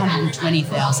raised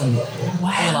 $120,000.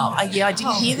 Wow! I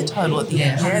didn't hear the total at the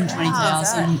end.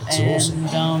 $120,000, and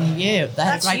they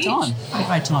had a great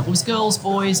time. It was girls,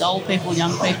 boys, old people,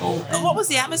 young people. What was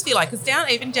the atmosphere like? Because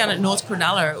even down at North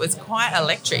Cronulla, it was quite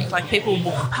electric. Like people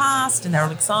walked past and they were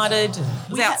all excited. It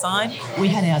was outside. We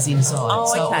had ours inside,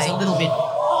 so okay. It was a little bit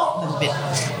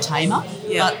tamer.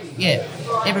 Yeah. But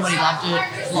everybody loved it.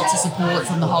 Lots of support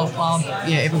from the whole club.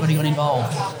 Yeah, everybody got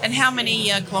involved. And how many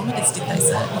kilometres did they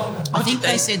say? I think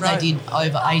they said they did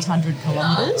over 800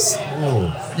 kilometres.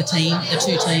 The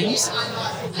 2 teams.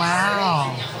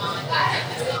 Wow.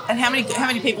 And how many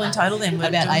people in total then?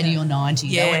 About 80 or 90.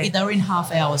 Yeah. They were in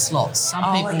half-hour slots. Some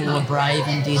people were brave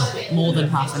and did more than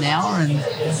half an hour, and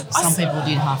some people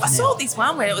did half an hour. I saw this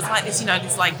one where it was like this,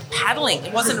 this like paddling.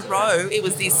 It wasn't a row. It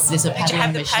was this. There's a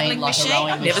paddling machine.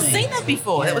 I've never seen that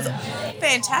before. That was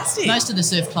fantastic. Most of the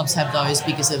surf clubs have those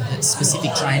because of the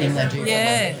specific training they do.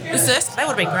 Yeah. The surf, they would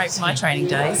have been great for my training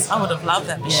days. I would have loved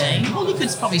that machine. Yeah. Well, you could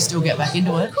probably still get back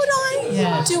into it. Could I?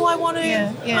 Yeah. Do I want to?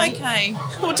 Yeah. Okay.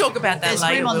 We'll talk about that There's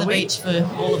later. room on the beach for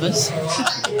all of us.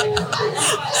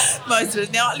 Most of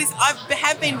us. Now, listen, I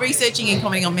have been researching and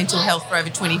commenting on mental health for over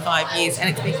 25 years, and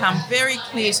it's become very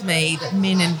clear to me that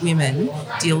men and women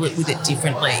deal with it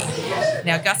differently.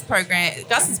 Now, Gus's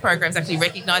programs actually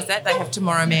recognise that. They have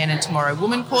Tomorrow Man and Tomorrow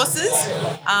Woman courses.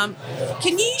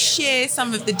 Can you share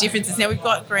some of the differences? Now, we've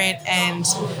got Grant and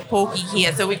Porky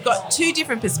here, so we've got 2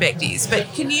 different perspectives, but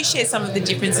can you share some of the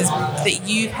differences that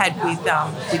you've had with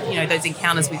those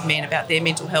encounters with men about their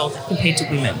mental health compared to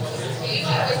women?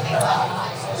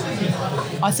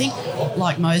 I think,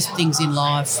 like most things in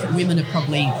life, women are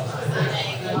probably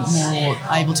more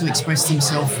able to express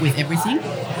themselves with everything.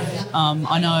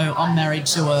 I know I'm married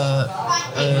to a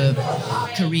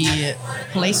career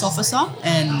police officer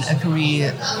and a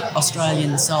career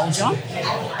Australian soldier,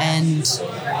 and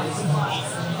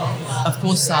of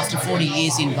course, after 40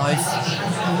 years in both,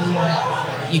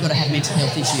 you've got to have mental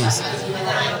health issues.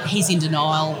 He's in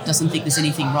denial, doesn't think there's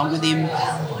anything wrong with him.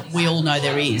 We all know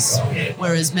there is.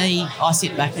 Whereas me, I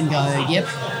sit back and go, yep,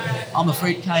 I'm a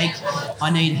fruitcake. I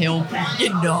need help.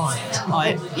 You're not.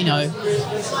 I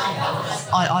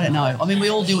don't know. I mean, we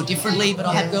all do it differently, but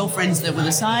I have girlfriends that were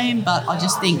the same. But I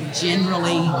just think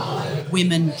generally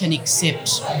women can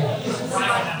accept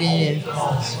their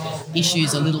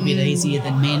issues a little bit easier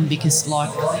than men because,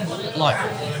 like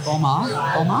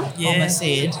Bomber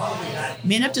said,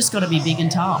 men have just got to be big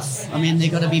and tough. I mean,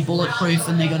 they've got to be bulletproof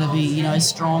and they've got to be,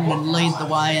 strong and lead the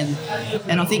way.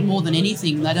 And I think more than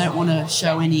anything, they don't want to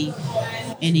show any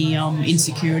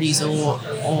insecurities or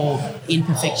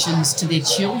imperfections to their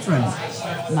children,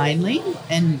 mainly,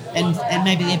 and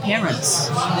maybe their parents.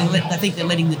 They think they're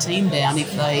letting the team down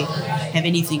if they have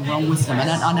anything wrong with them. And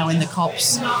I know in the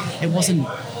cops, it wasn't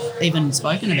even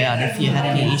spoken about if you had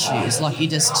any issues. Like you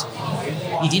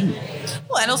didn't.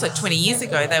 Well, and also 20 years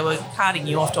ago, they were carting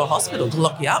you off to a hospital to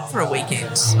lock you up for a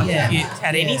weekend. If you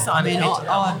had any sign of mental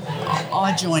health.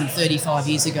 I joined 35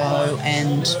 years ago,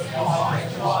 and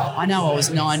I know I was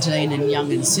 19 and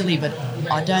young and silly, but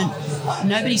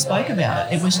nobody spoke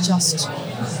about it. It was just,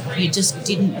 you just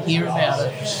didn't hear about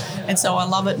it. And so I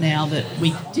love it now that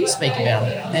we do speak about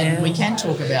it and we can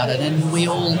talk about it, and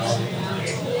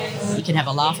you can have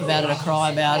a laugh about it, a cry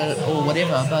about it, or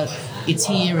whatever, but it's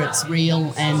here, it's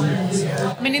real. And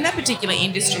I mean, in that particular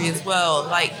industry as well,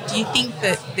 do you think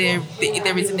that there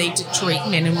is a need to treat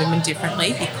men and women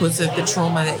differently because of the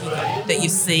trauma that you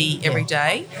see every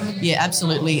day? Yeah,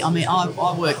 absolutely. I mean,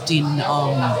 I worked in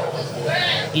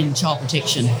child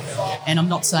protection, and I'm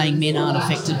not saying men aren't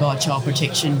affected by child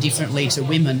protection differently to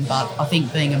women, but I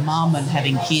think being a mum and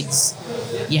having kids,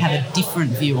 you have a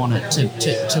different view on it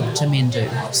to men do.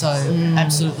 So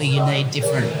absolutely, you need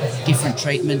different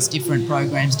treatments, different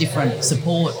programs, different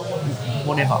support,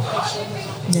 whatever.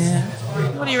 Yeah.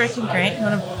 What do you reckon, Grant? You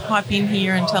want to pipe in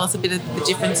here and tell us a bit of the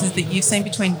differences that you've seen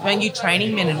between you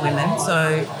training men and women?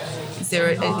 So, is there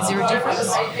a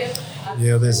difference?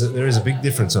 Yeah, there is a big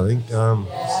difference, I think.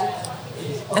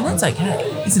 And that's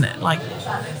okay, isn't it?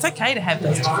 It's okay to have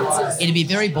those differences. It'd be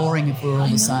very boring if we were all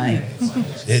the same.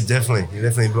 Yeah, definitely.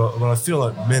 But I feel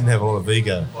like men have a lot of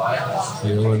ego,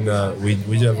 and we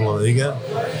do have a lot of ego,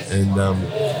 and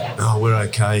we're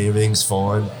okay, everything's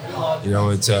fine,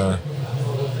 it's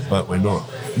but we're not,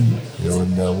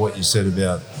 and what you said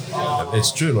about.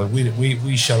 It's true.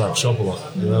 We shut up shop a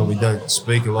lot. We don't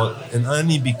speak a lot, and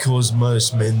only because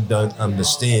most men don't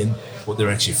understand what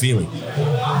they're actually feeling.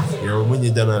 And when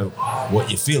you don't know what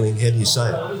you're feeling, how do you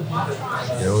say it?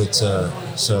 It's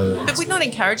so. But we're not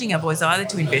encouraging our boys either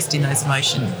to invest in those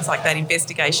emotions. It's like that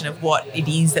investigation of what it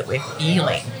is that we're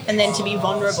feeling, and then to be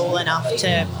vulnerable enough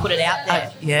to put it out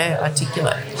there.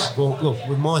 Articulate. Well, look,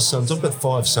 with my sons, I've got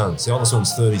 5 sons. The oldest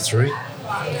one's 33.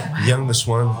 The youngest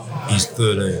one is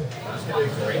 13.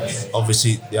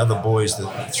 Obviously, the other boys, the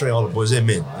 3 older boys, they're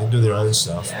men. They do their own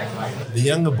stuff. The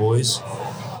younger boys,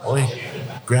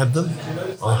 I grab them,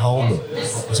 I hold them. I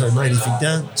say, mate, if you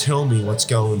don't tell me what's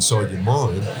going inside your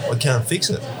mind, I can't fix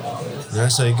it.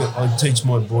 So I teach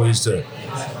my boys to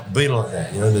be like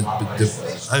that,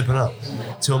 to open up,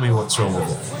 tell me what's wrong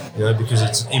with it, because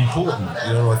it's important.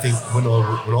 I think when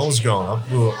I was growing up,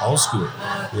 we were old school.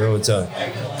 It's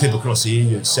clip across the ear,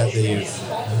 you sat there, you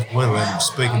weren't allowed to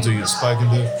speak until you'd spoken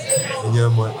to,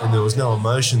 and there was no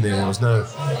emotion there was no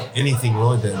anything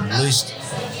like that. And at least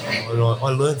I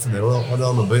learned from that. I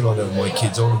don't want to be like that with my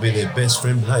kids. I want to be their best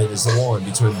friend. Hey, there's the line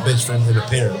between best friend and a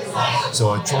parent. So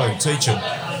I try and teach them,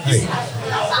 hey,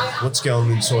 what's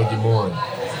going inside your mind?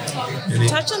 You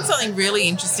touched on something really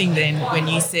interesting then when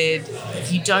you said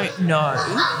if you don't know,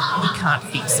 you can't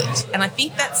fix it. And I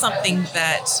think that's something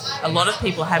that a lot of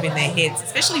people have in their heads,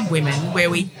 especially women, where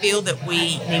we feel that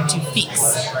we need to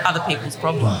fix other people's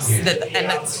problems. And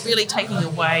that's really taking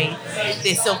away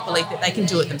their self-belief that they can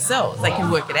do it themselves, they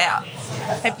can work it out.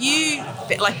 Do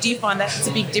you find that's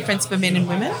a big difference for men and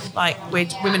women? Where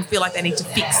women feel like they need to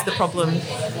fix the problem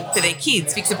for their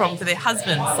kids, fix the problem for their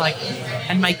husbands,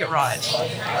 and make it right?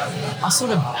 I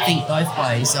sort of think both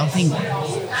ways. I think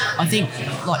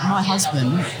like my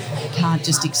husband can't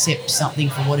just accept something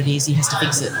for what it is, he has to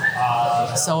fix it.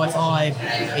 So if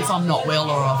I'm not well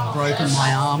or I've broken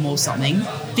my arm or something,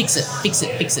 fix it.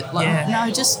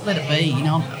 No, just let it be.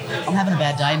 I'm having a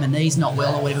bad day, my knee's not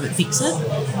well or whatever, but fix it.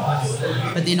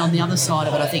 But then on the other side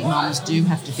of it, I think mums do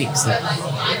have to fix it.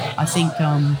 I think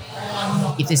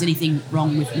if there's anything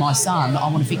wrong with my son, I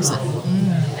want to fix it.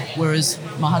 whereas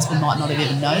my husband might not have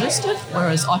even noticed it.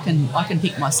 Whereas I can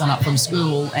pick my son up from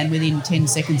school, and within 10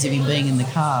 seconds of him being in the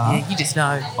car, you just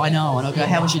know. I know, and I go,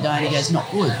 "How was your day?" And he goes, "Not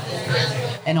good."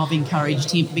 And I've encouraged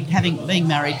him, being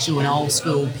married to an old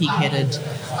school, pig-headed,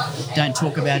 don't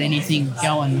talk about anything,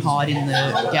 go and hide in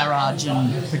the garage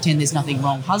and pretend there's nothing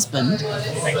wrong husband.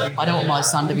 I don't want my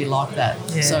son to be like that.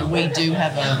 Yeah. So we do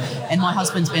have and my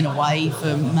husband's been away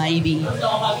for maybe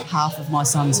half of my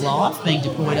son's life, being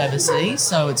deployed overseas.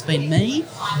 So it's been me,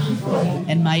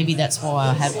 and maybe that's why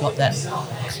I have got that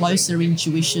closer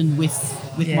intuition with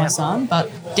my son,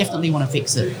 but definitely want to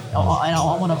fix it.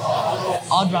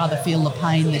 I'd rather feel the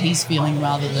pain that he's feeling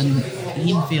rather than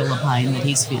him feel the pain that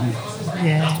he's feeling.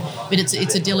 Yeah. But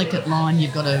it's a delicate line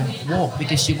you've got to walk,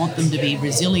 because you want them to be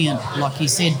resilient. Like you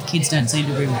said, kids don't seem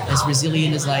to be as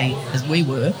resilient as we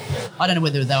were. I don't know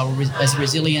whether they were as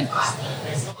resilient.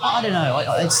 I don't know.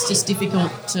 It's just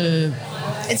difficult to...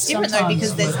 It's different though,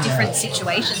 because there's different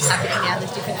situations happening now.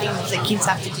 There's different things that kids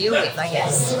have to deal with, I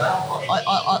guess.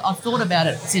 I've thought about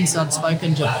it since I'd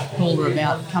spoken to Paula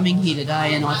about coming here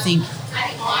today, and I think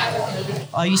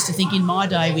I used to think in my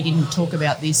day we didn't talk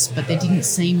about this, but there didn't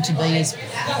seem to be as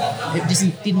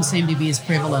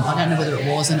prevalent. I don't know whether it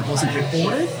was and it wasn't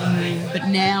reported, but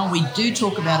now we do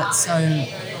talk about it so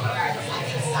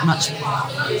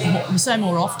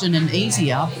more often and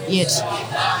easier, yet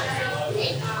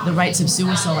the rates of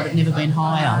suicide have never been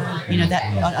higher. You know, that,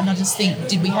 and I just think,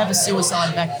 did we have a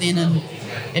suicide back then and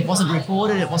it wasn't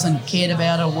reported, it wasn't cared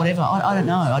about or whatever? I don't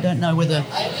know. I don't know whether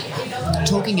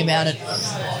talking about it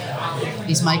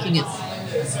is making it,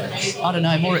 I don't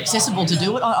know, more accessible to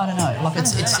do it. I don't know. Like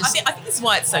it's just... I think this is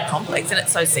why it's so complex and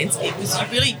it's so sensitive, because you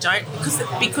really don't,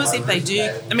 because if they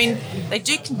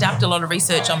do conduct a lot of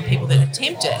research on people that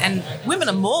attempt it, and women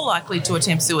are more likely to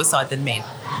attempt suicide than men.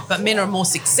 But men are more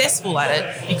successful at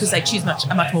it because they choose a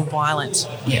much more violent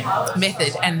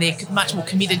method, and they're much more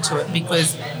committed to it,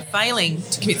 because failing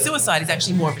to commit suicide is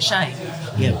actually more of a shame.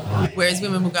 Yeah. Whereas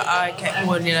women will go, oh, okay,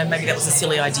 well, maybe that was a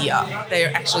silly idea.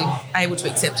 They're actually able to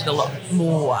accept it a lot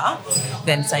more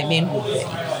than, say, men would be.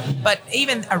 But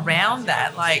even around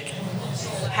that,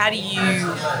 how do you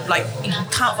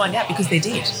can't find out because they're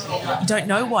dead. You don't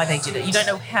know why they did it. You don't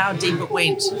know how deep it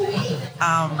went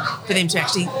for them to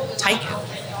actually take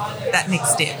that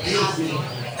next step.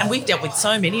 And we've dealt with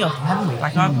so many of them,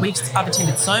 haven't we? I've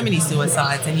attended so many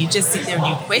suicides, and you just sit there and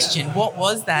you question, what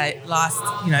was that last,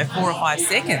 4 or 5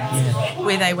 seconds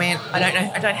where they went, I don't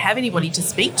know, I don't have anybody to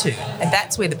speak to. And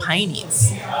that's where the pain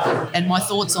is. And my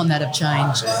thoughts on that have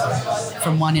changed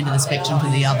from one end of the spectrum to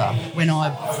the other. When I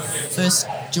first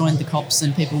joined the cops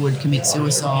and people would commit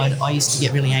suicide, I used to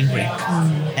get really angry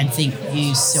and think,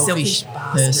 you selfish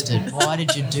person, why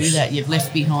did you do that? You've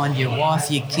left behind your wife,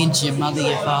 your kids, your mother,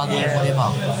 your father,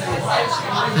 whatever.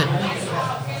 But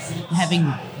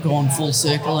having gone full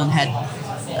circle and had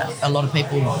a lot of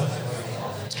people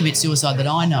commit suicide that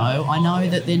I know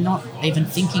that they're not even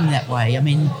thinking that way. I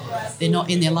mean, they're not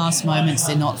in their last moments,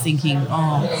 they're not thinking,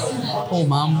 oh, poor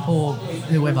mum, poor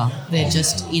whoever. They're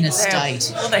just in a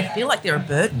state. Well, they feel like they're a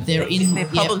burden. Their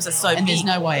problems are so big. And there's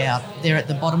no way out. They're at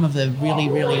the bottom of a really,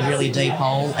 really, really deep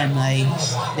hole, and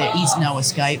there is no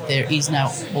escape, there is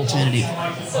no alternative.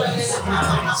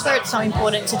 That's where it's so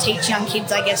important to teach young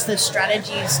kids, I guess, the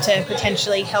strategies to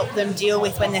potentially help them deal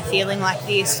with when they're feeling like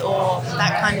this or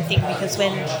that kind of thing, because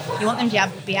when you want them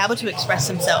to be able to express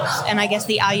themselves, and I guess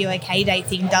the Are You OK Day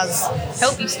thing does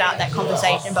help you start that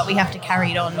conversation, but we have to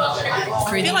carry it on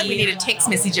through I feel like we need a text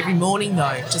message every morning,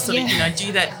 though, to sort of,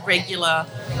 do that regular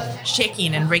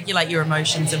check-in and regulate your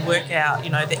emotions and work out,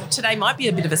 that today might be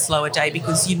a bit of a slower day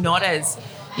because you're not as,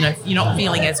 you're not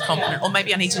feeling as confident, or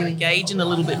maybe I need to engage in a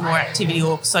little bit more activity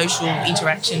or social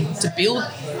interaction to build,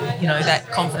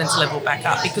 that confidence level back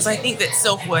up, because I think that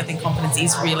self-worth and confidence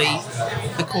is really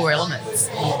the core elements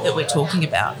that we're talking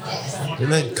about.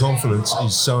 And that confidence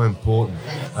is so important,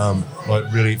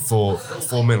 really for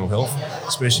mental health,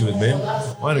 especially with men.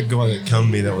 I had a guy that come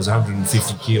to me that was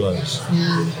 150 kilos.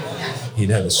 He'd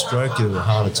had a stroke, he'd had a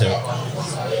heart attack,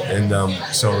 and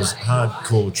so I was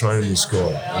hardcore training this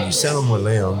guy. And he sat on my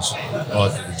lounge at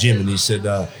the gym and he said,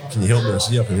 can you help me? I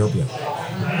said, yeah, I can help you.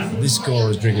 This guy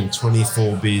was drinking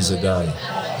 24 beers a day.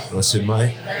 And I said,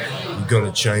 mate, you've got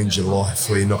to change your life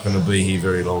or you're not going to be here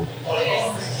very long.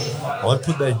 I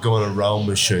put that guy on a roll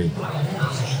machine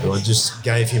and I just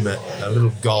gave him a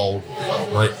little goal.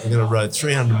 Mate, you're going to row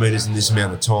 300 metres in this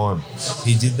amount of time.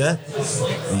 He did that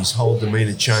and his whole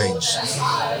demeanour changed.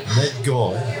 And that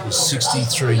guy was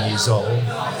 63 years old,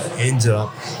 ended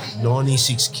up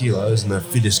 96 kilos and the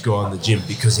fittest guy in the gym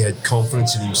because he had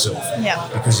confidence in himself. Yeah.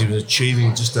 Because he was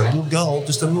achieving just a little goal,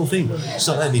 just a little thing.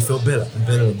 So then he felt better and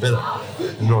better and better.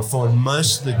 And I find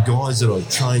most of the guys that I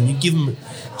train, you give them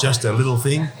just a little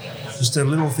thing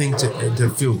to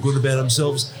feel good about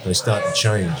themselves, they start to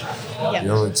change. Yeah. You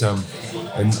know, it's and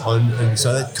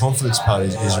so that confidence part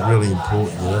is really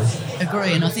important, you know.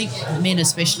 Agree, and I think men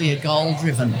especially are goal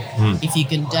driven. If you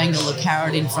can dangle a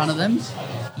carrot in front of them,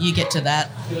 you get to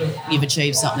that, you've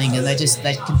achieved something, and they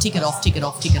can tick it off.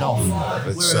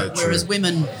 That's so true. Whereas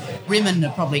women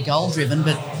are probably goal driven,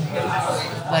 but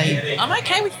I'm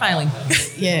okay with failing.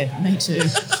 Yeah, me too.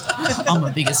 I'm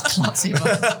the biggest klutz ever.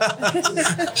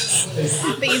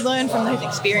 But you learn from those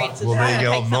experiences. Well, there you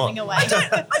go, Take I'm something not. away.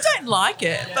 I don't like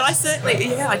it, but I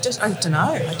certainly, I don't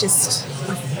know.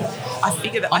 I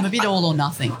figure that I'm a bit all or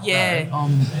nothing. Yeah.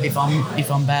 If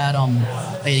I'm bad, I'm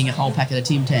eating a whole packet of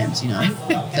Tim Tams. You know.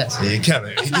 That's You can't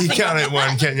eat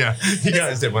one, can you? You can't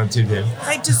just have one too, damn.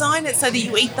 They design it so that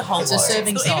you eat the whole It's a lot.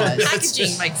 serving Even size. the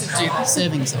packaging makes it do that.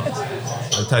 serving size.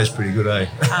 It tastes pretty good, eh?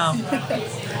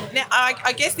 Now,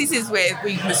 I guess this is where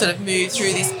we sort of move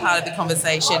through this part of the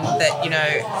conversation that, you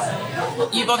know,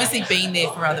 you've obviously been there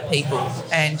for other people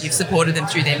and you've supported them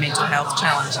through their mental health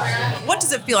challenge. What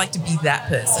does it feel like to be that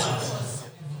person?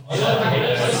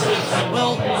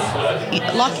 Well,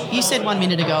 like you said 1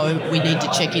 minute ago, we need to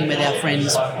check in with our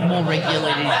friends more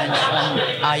regularly than on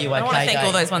Are You Okay I want to thank Day.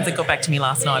 all those ones that got back to me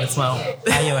last night as well.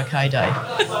 Are You Okay Day.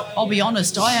 I'll be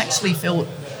honest, I actually felt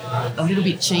a little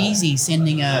bit cheesy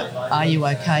sending a Are You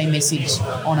Okay message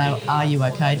on a Are You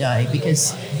Okay Day,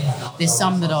 because there's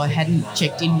some that I hadn't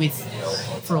checked in with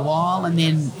for a while, and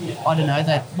then, I don't know,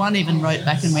 that one even wrote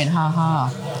back and went, ha ha,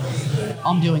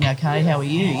 I'm doing okay, how are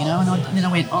you? You know, and then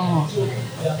I went, oh.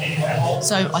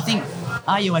 So I think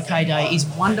Are You Okay Day is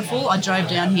wonderful. I drove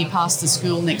down here past the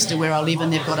school next to where I live,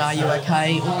 and they've got Are You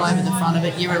Okay all over the front of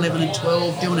it, year 11 and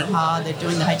 12, doing it hard. They're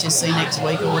doing the HSC next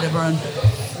week or whatever, and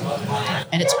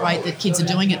it's great that kids are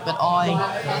doing it, but I'm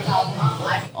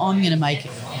going to make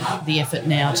the effort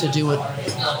now to do it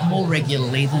more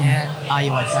regularly than Are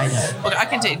You Okay Day. Look, I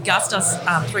can do it. Gus does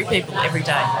 3 people every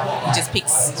day. He just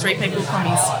picks 3 people from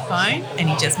his phone and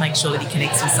he just makes sure that he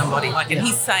connects with somebody. And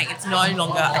he's saying it's no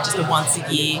longer just a once a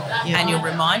year annual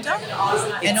reminder.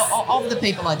 And of the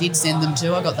people I did send them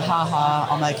to, I got the ha ha,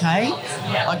 I'm okay.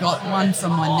 I got one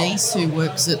from my niece who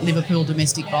works at Liverpool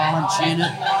Domestic Violence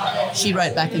Unit. She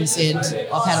wrote back and said,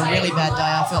 I've had a really bad day.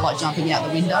 I felt like jumping out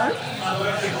the window.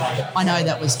 I know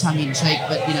that was tongue in cheek,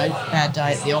 but you know, bad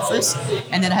day at the office.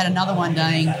 And then I had another one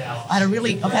saying, I've had a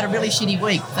really shitty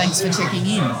week. Thanks for checking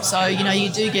in. So you know, you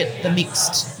do get the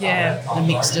mixed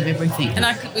of everything. And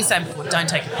we said before, don't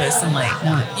take it personally.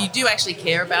 No. You do actually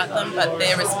care about them, but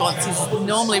their response is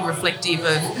normally reflective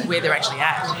of where they're actually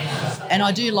at. And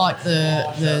I do like the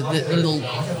little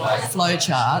flow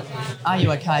chart. Are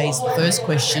you okay is the first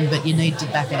question, but you need to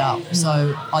back it up.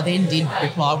 So I then did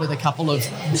reply with a couple of,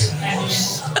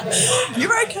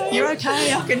 you're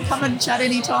okay, I can come and chat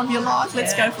anytime you like,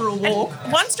 let's go for a walk.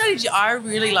 And one strategy I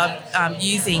really love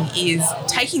using is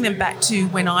taking them back to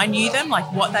when I knew them,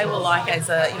 like what they were like as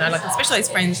a, you know, like especially those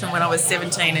friends from when I was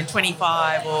 17 and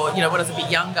 25 or, you know, when I was a bit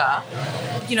younger.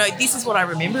 You know, this is what I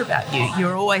remember about you.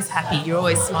 You're always happy, you're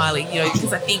always smiling, you know,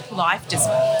 because I think life just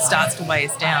starts to weigh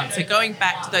us down. So going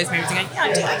back to those memories and going, yeah,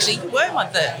 I did actually, you were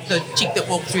like the chick that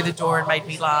walked through the door and made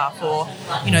me laugh, or,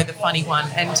 you know, the funny one.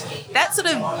 And that sort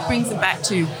of brings them back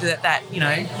to that, you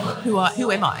know,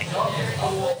 who am I?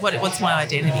 What's my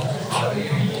identity?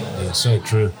 Yeah, so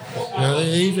true. You know,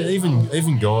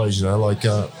 even guys, you know, like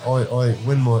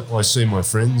when I see my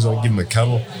friends, I give them a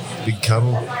cuddle, big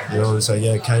cuddle, you know, and say,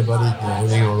 yeah, okay, buddy, you know,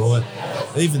 everything all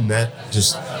right. Even that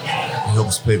just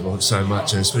helps people so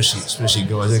much, and especially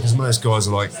guys, because most guys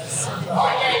are like,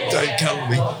 don't cuddle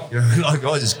me, you know, like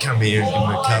I just come here and give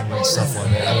them a cuddle and stuff like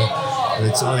that. You know?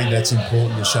 And I think that's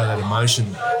important to show that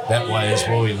emotion that way as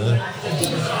well, you know.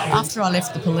 After I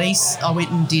left the police, I went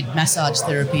and did massage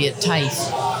therapy at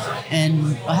TAFE,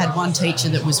 and I had one teacher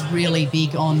that was really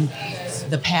big on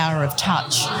the power of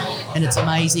touch, and it's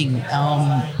amazing,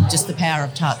 just the power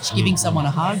of touch. Giving someone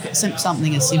a hug,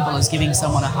 something as simple as giving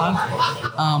someone a hug,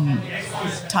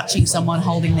 touching someone,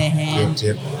 holding their hand,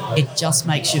 it just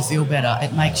makes you feel better.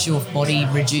 It makes your body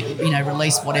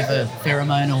release whatever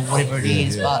pheromone or whatever it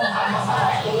is. But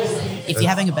if you're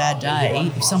having a bad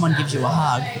day, if someone gives you a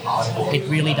hug, it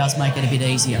really does make it a bit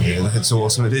easier. Yeah, that's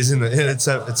awesome. It is, isn't it? Yeah, it's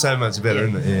so much better,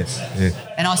 isn't it? Yeah.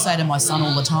 And I say to my son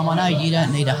all the time, I know you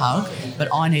don't need a hug, but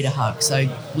I need a hug, so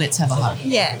let's have a hug.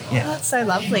 Yeah. That's so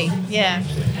lovely. Yeah.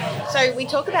 So we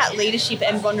talk about leadership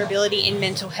and vulnerability in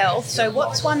mental health. So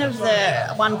what's one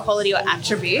quality or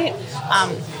attribute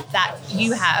that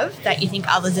you have that you think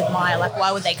others admire? Like,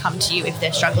 why would they come to you if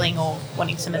they're struggling or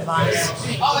wanting some advice?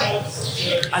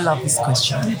 I love this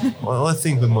question. Well, I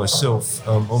think with myself,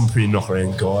 I'm a pretty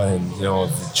knock-around guy, and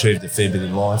I've achieved a fair bit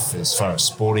in life as far as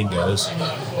sporting goes.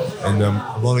 And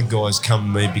a lot of guys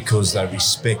come to me because they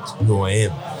respect who I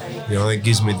am. It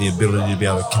gives me the ability to be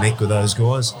able to connect with those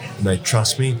guys, and they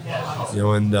trust me.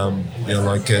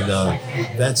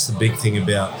 That's the big thing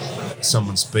about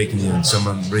someone speaking to you and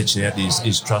someone reaching out to you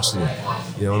is trusting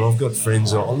you. And I've got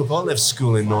friends. I left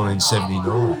school in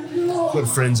 1979. I've got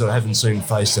friends that I haven't seen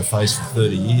face to face for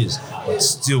 30 years, but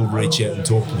still reach out and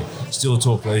talk to me. Still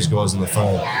talk to these guys on the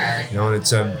phone. And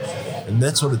it's and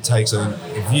that's what it takes. I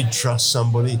think if you trust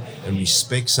somebody and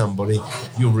respect somebody,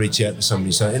 you'll reach out to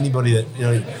somebody. So anybody that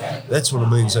that's what I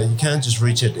mean. So you can't just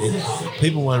reach out to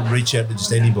people. Won't reach out to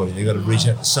just anybody. They've got to reach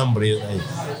out to somebody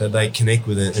that they connect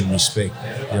with and respect.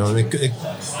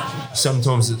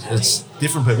 Sometimes it's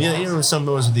different people.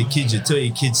 Sometimes with your kids, you tell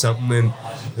your kids something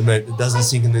and it doesn't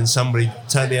sink, and then somebody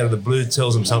totally out of the blue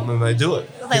tells them something and they do it.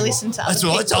 Well, they listen to That's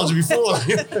what I told you before.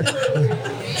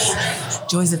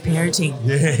 Joys of parenting.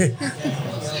 Yeah.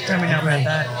 Tell me how about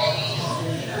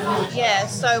that. Yeah,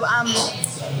 so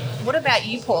what about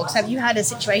you, Paul? Have you had a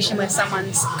situation where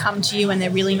someone's come to you and they're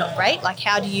really not great? Like,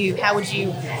 how would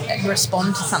you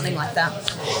respond to something like that?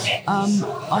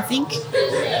 I think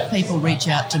people reach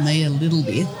out to me a little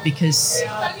bit because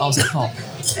I was a cop,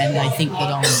 and they think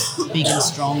that I'm big and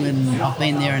strong and I've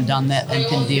been there and done that and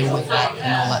can deal with that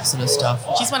and all that sort of stuff.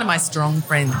 She's one of my strong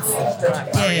friends.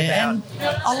 Yeah, and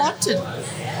I like to.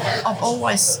 I've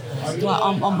always.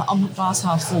 I'm glass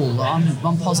half full.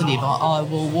 I'm positive. I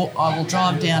will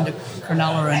drive down to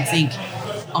Cronulla and think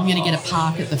I'm going to get a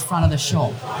park at the front of the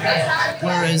shop,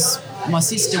 whereas my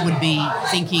sister would be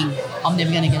thinking I'm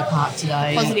never going to get a park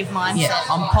today. Positive mindset. Yeah,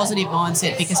 I'm positive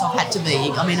mindset because I've had to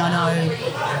be. I mean, I know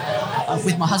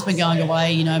with my husband going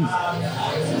away,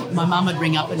 my mum would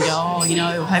ring up and go,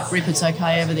 I hope Rupert's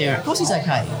okay over there. Of course he's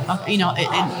okay.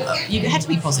 And you had to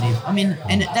be positive. I mean,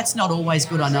 and that's not always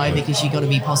good, I know, because you've got to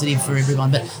be positive for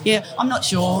everyone. But, yeah, I'm not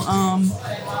sure.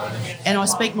 And I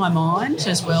speak my mind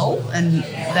as well, and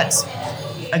that's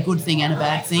a good thing and a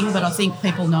bad thing. But I think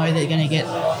people know they're going to get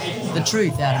the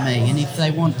truth out of me. And if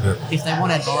they want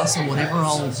advice or whatever,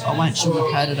 I won't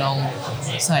sugarcoat it.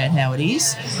 I'll say it how it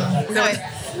is.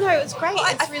 No, it's great.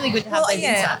 It's really good to have those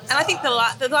insights. And I think the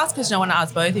last question I want to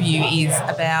ask both of you is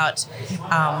about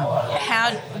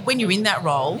how, when you're in that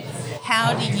role,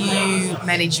 how do you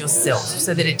manage yourself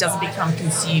so that it doesn't become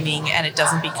consuming and it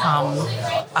doesn't become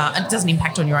and it doesn't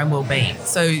impact on your own well-being?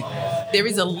 So there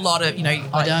is a lot of,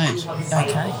 I don't.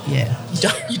 Okay. Yeah.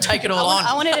 You take it all on.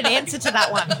 I wanted an answer to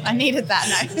that one. I needed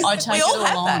that. No. I take it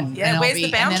all on. Yeah. Where's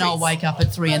the boundaries? And then I'll wake up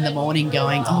at 3 a.m.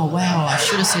 going, oh, wow, I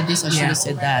should have said this, I should have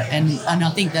said that. And I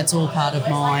think that's all part of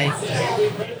my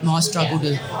struggle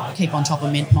to keep on top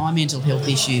of my mental health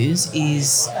issues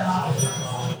is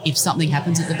if something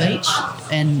happens at the beach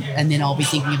and then I'll be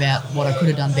thinking about what I could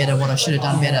have done better, what I should have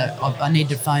done better. I need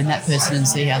to phone that person and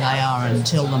see how they are and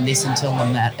tell them this and tell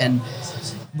them that, and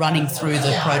running through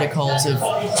the protocols of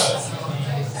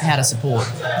how to support.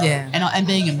 Yeah. And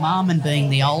being a mum and being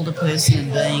the older person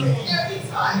and being...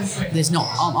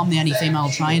 I'm the only female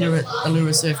trainer at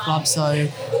Allura Surf Club, so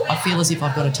I feel as if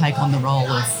I've got to take on the role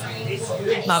of...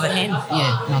 Mother hen.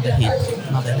 Yeah, mother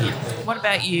hen. What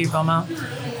about you, Bomber?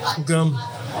 Look,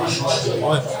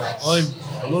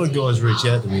 a lot of guys reach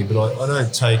out to me, but I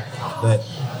don't take that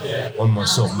on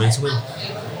myself mentally,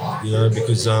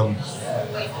 because I'm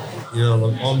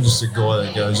just a guy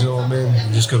that goes, man,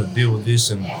 you just got to deal with this,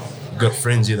 and you've got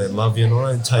friends here that love you, and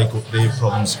I don't take their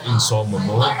problems inside my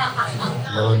mind.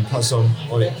 And plus, I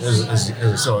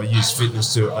use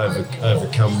fitness to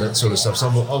overcome that sort of stuff. So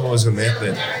I've always got an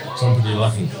outlet, so I'm pretty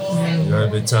lucky.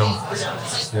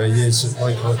 It's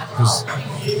like because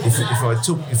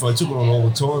if I took it on all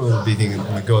the time, I'd be thinking,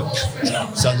 oh my God,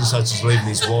 such and such is leaving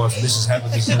his wife, and this has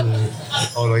happened. It'd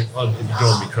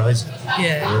drive me crazy.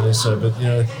 Yeah. So, but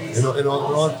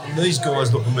these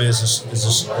guys look at me as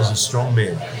a strong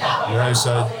man.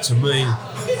 So to me,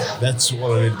 that's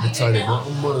what I need to portray them.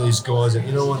 I'm one of these guys that,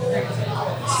 you know what,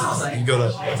 you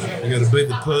gotta be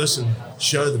the person,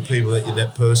 show the people that you're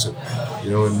that person,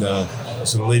 and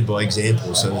sort of lead by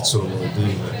example. So that's sort of what I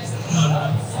do.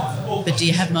 But do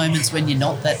you have moments when you're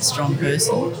not that strong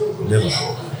person? Never.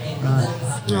 Right.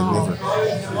 Yeah, never.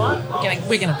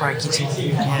 We're going to break you two.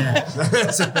 Yeah.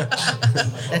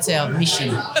 That's our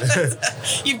mission.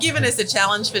 You've given us a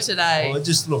challenge for today. I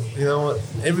just look, you know what?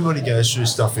 Everybody goes through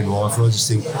stuff in life, and I just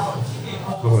think, I'm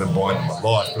not going to bind my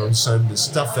life, but I'm just saying the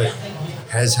stuff that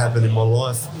has happened in my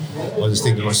life, I just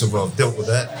think to myself, well, I've dealt with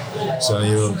that. So,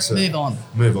 you know, so Move on.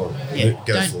 Move on. Yeah.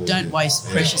 Go forward. Don't waste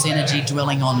precious energy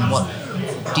dwelling on what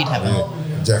did happen.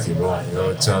 Yeah, exactly right. You know,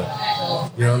 it's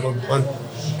you know, look,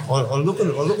 I look at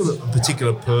a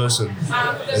particular person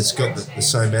that's got the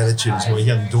same attitude as my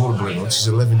young daughter, believe it or not. She's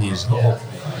 11 years old,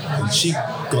 and she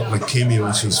got leukemia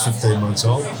when she was 15 months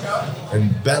old,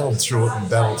 and battled through it and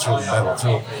battled through it and battled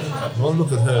through it. And I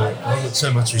look at her, I've got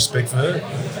so much respect for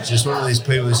her. She's one of these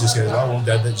people that just goes, "Oh well,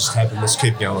 Dad, that just happened. Let's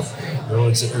keep going." You know,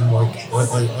 and like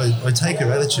I take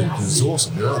her attitude because it's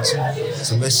awesome. You know, it's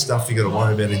the less stuff you got to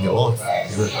worry about in your life.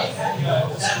 You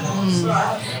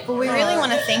know? Well, we really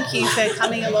want to thank you for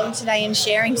coming along today and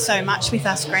sharing so much with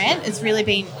us, Grant. It's really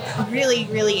been really,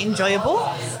 really enjoyable.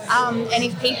 And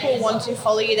if people want to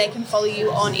follow you, they can follow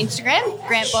you on Instagram,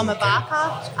 Grant Bomber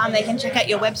Barker. They can check out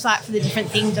your website for the different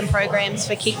things and programs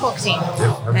for kickboxing.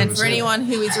 Yep, and for anyone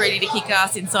who is ready to kick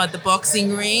ass inside the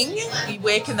boxing ring,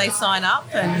 where can they sign up,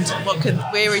 and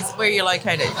where are you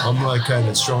located? I'm located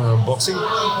at Strong Arm Boxing,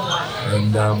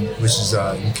 and which is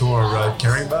in Kora Road,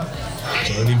 Caringbah.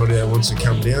 So anybody that wants to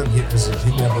come down, hit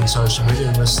me up on social media,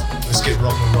 and let's get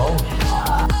rock and roll.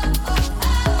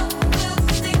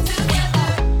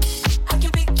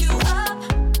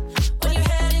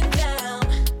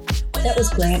 That was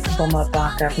Grant Bomber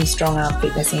Barker from Strong Arm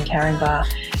Fitness in Caringbah,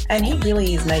 and he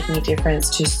really is making a difference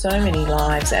to so many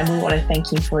lives, and we want to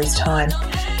thank him for his time.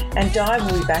 And Di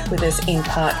will be back with us in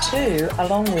part 2,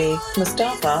 along with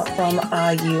Mustafa from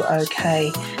Are You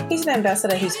OK? He's an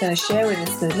ambassador who's going to share with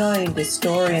us not only the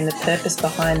story and the purpose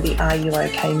behind the Are You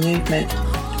OK movement,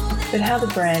 but how the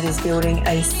brand is building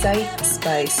a safe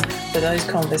space for those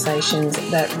conversations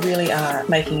that really are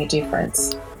making a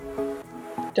difference.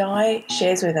 Di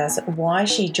shares with us why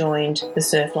she joined the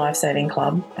Surf Lifesaving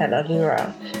Club at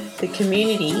Allura, the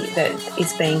community that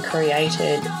is being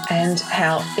created, and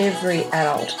how every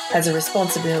adult has a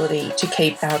responsibility to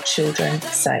keep our children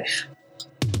safe.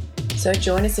 So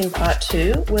join us in part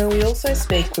 2, where we also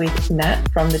speak with Nat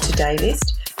from the Today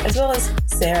List, as well as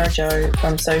Sarah Jo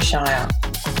from Shire.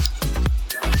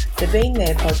 The Being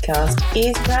There podcast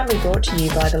is proudly brought to you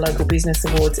by the Local Business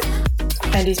Awards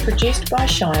and is produced by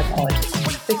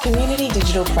ShirePod, the community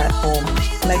digital platform,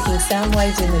 making sound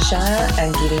waves in the Shire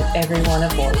and giving everyone a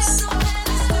voice.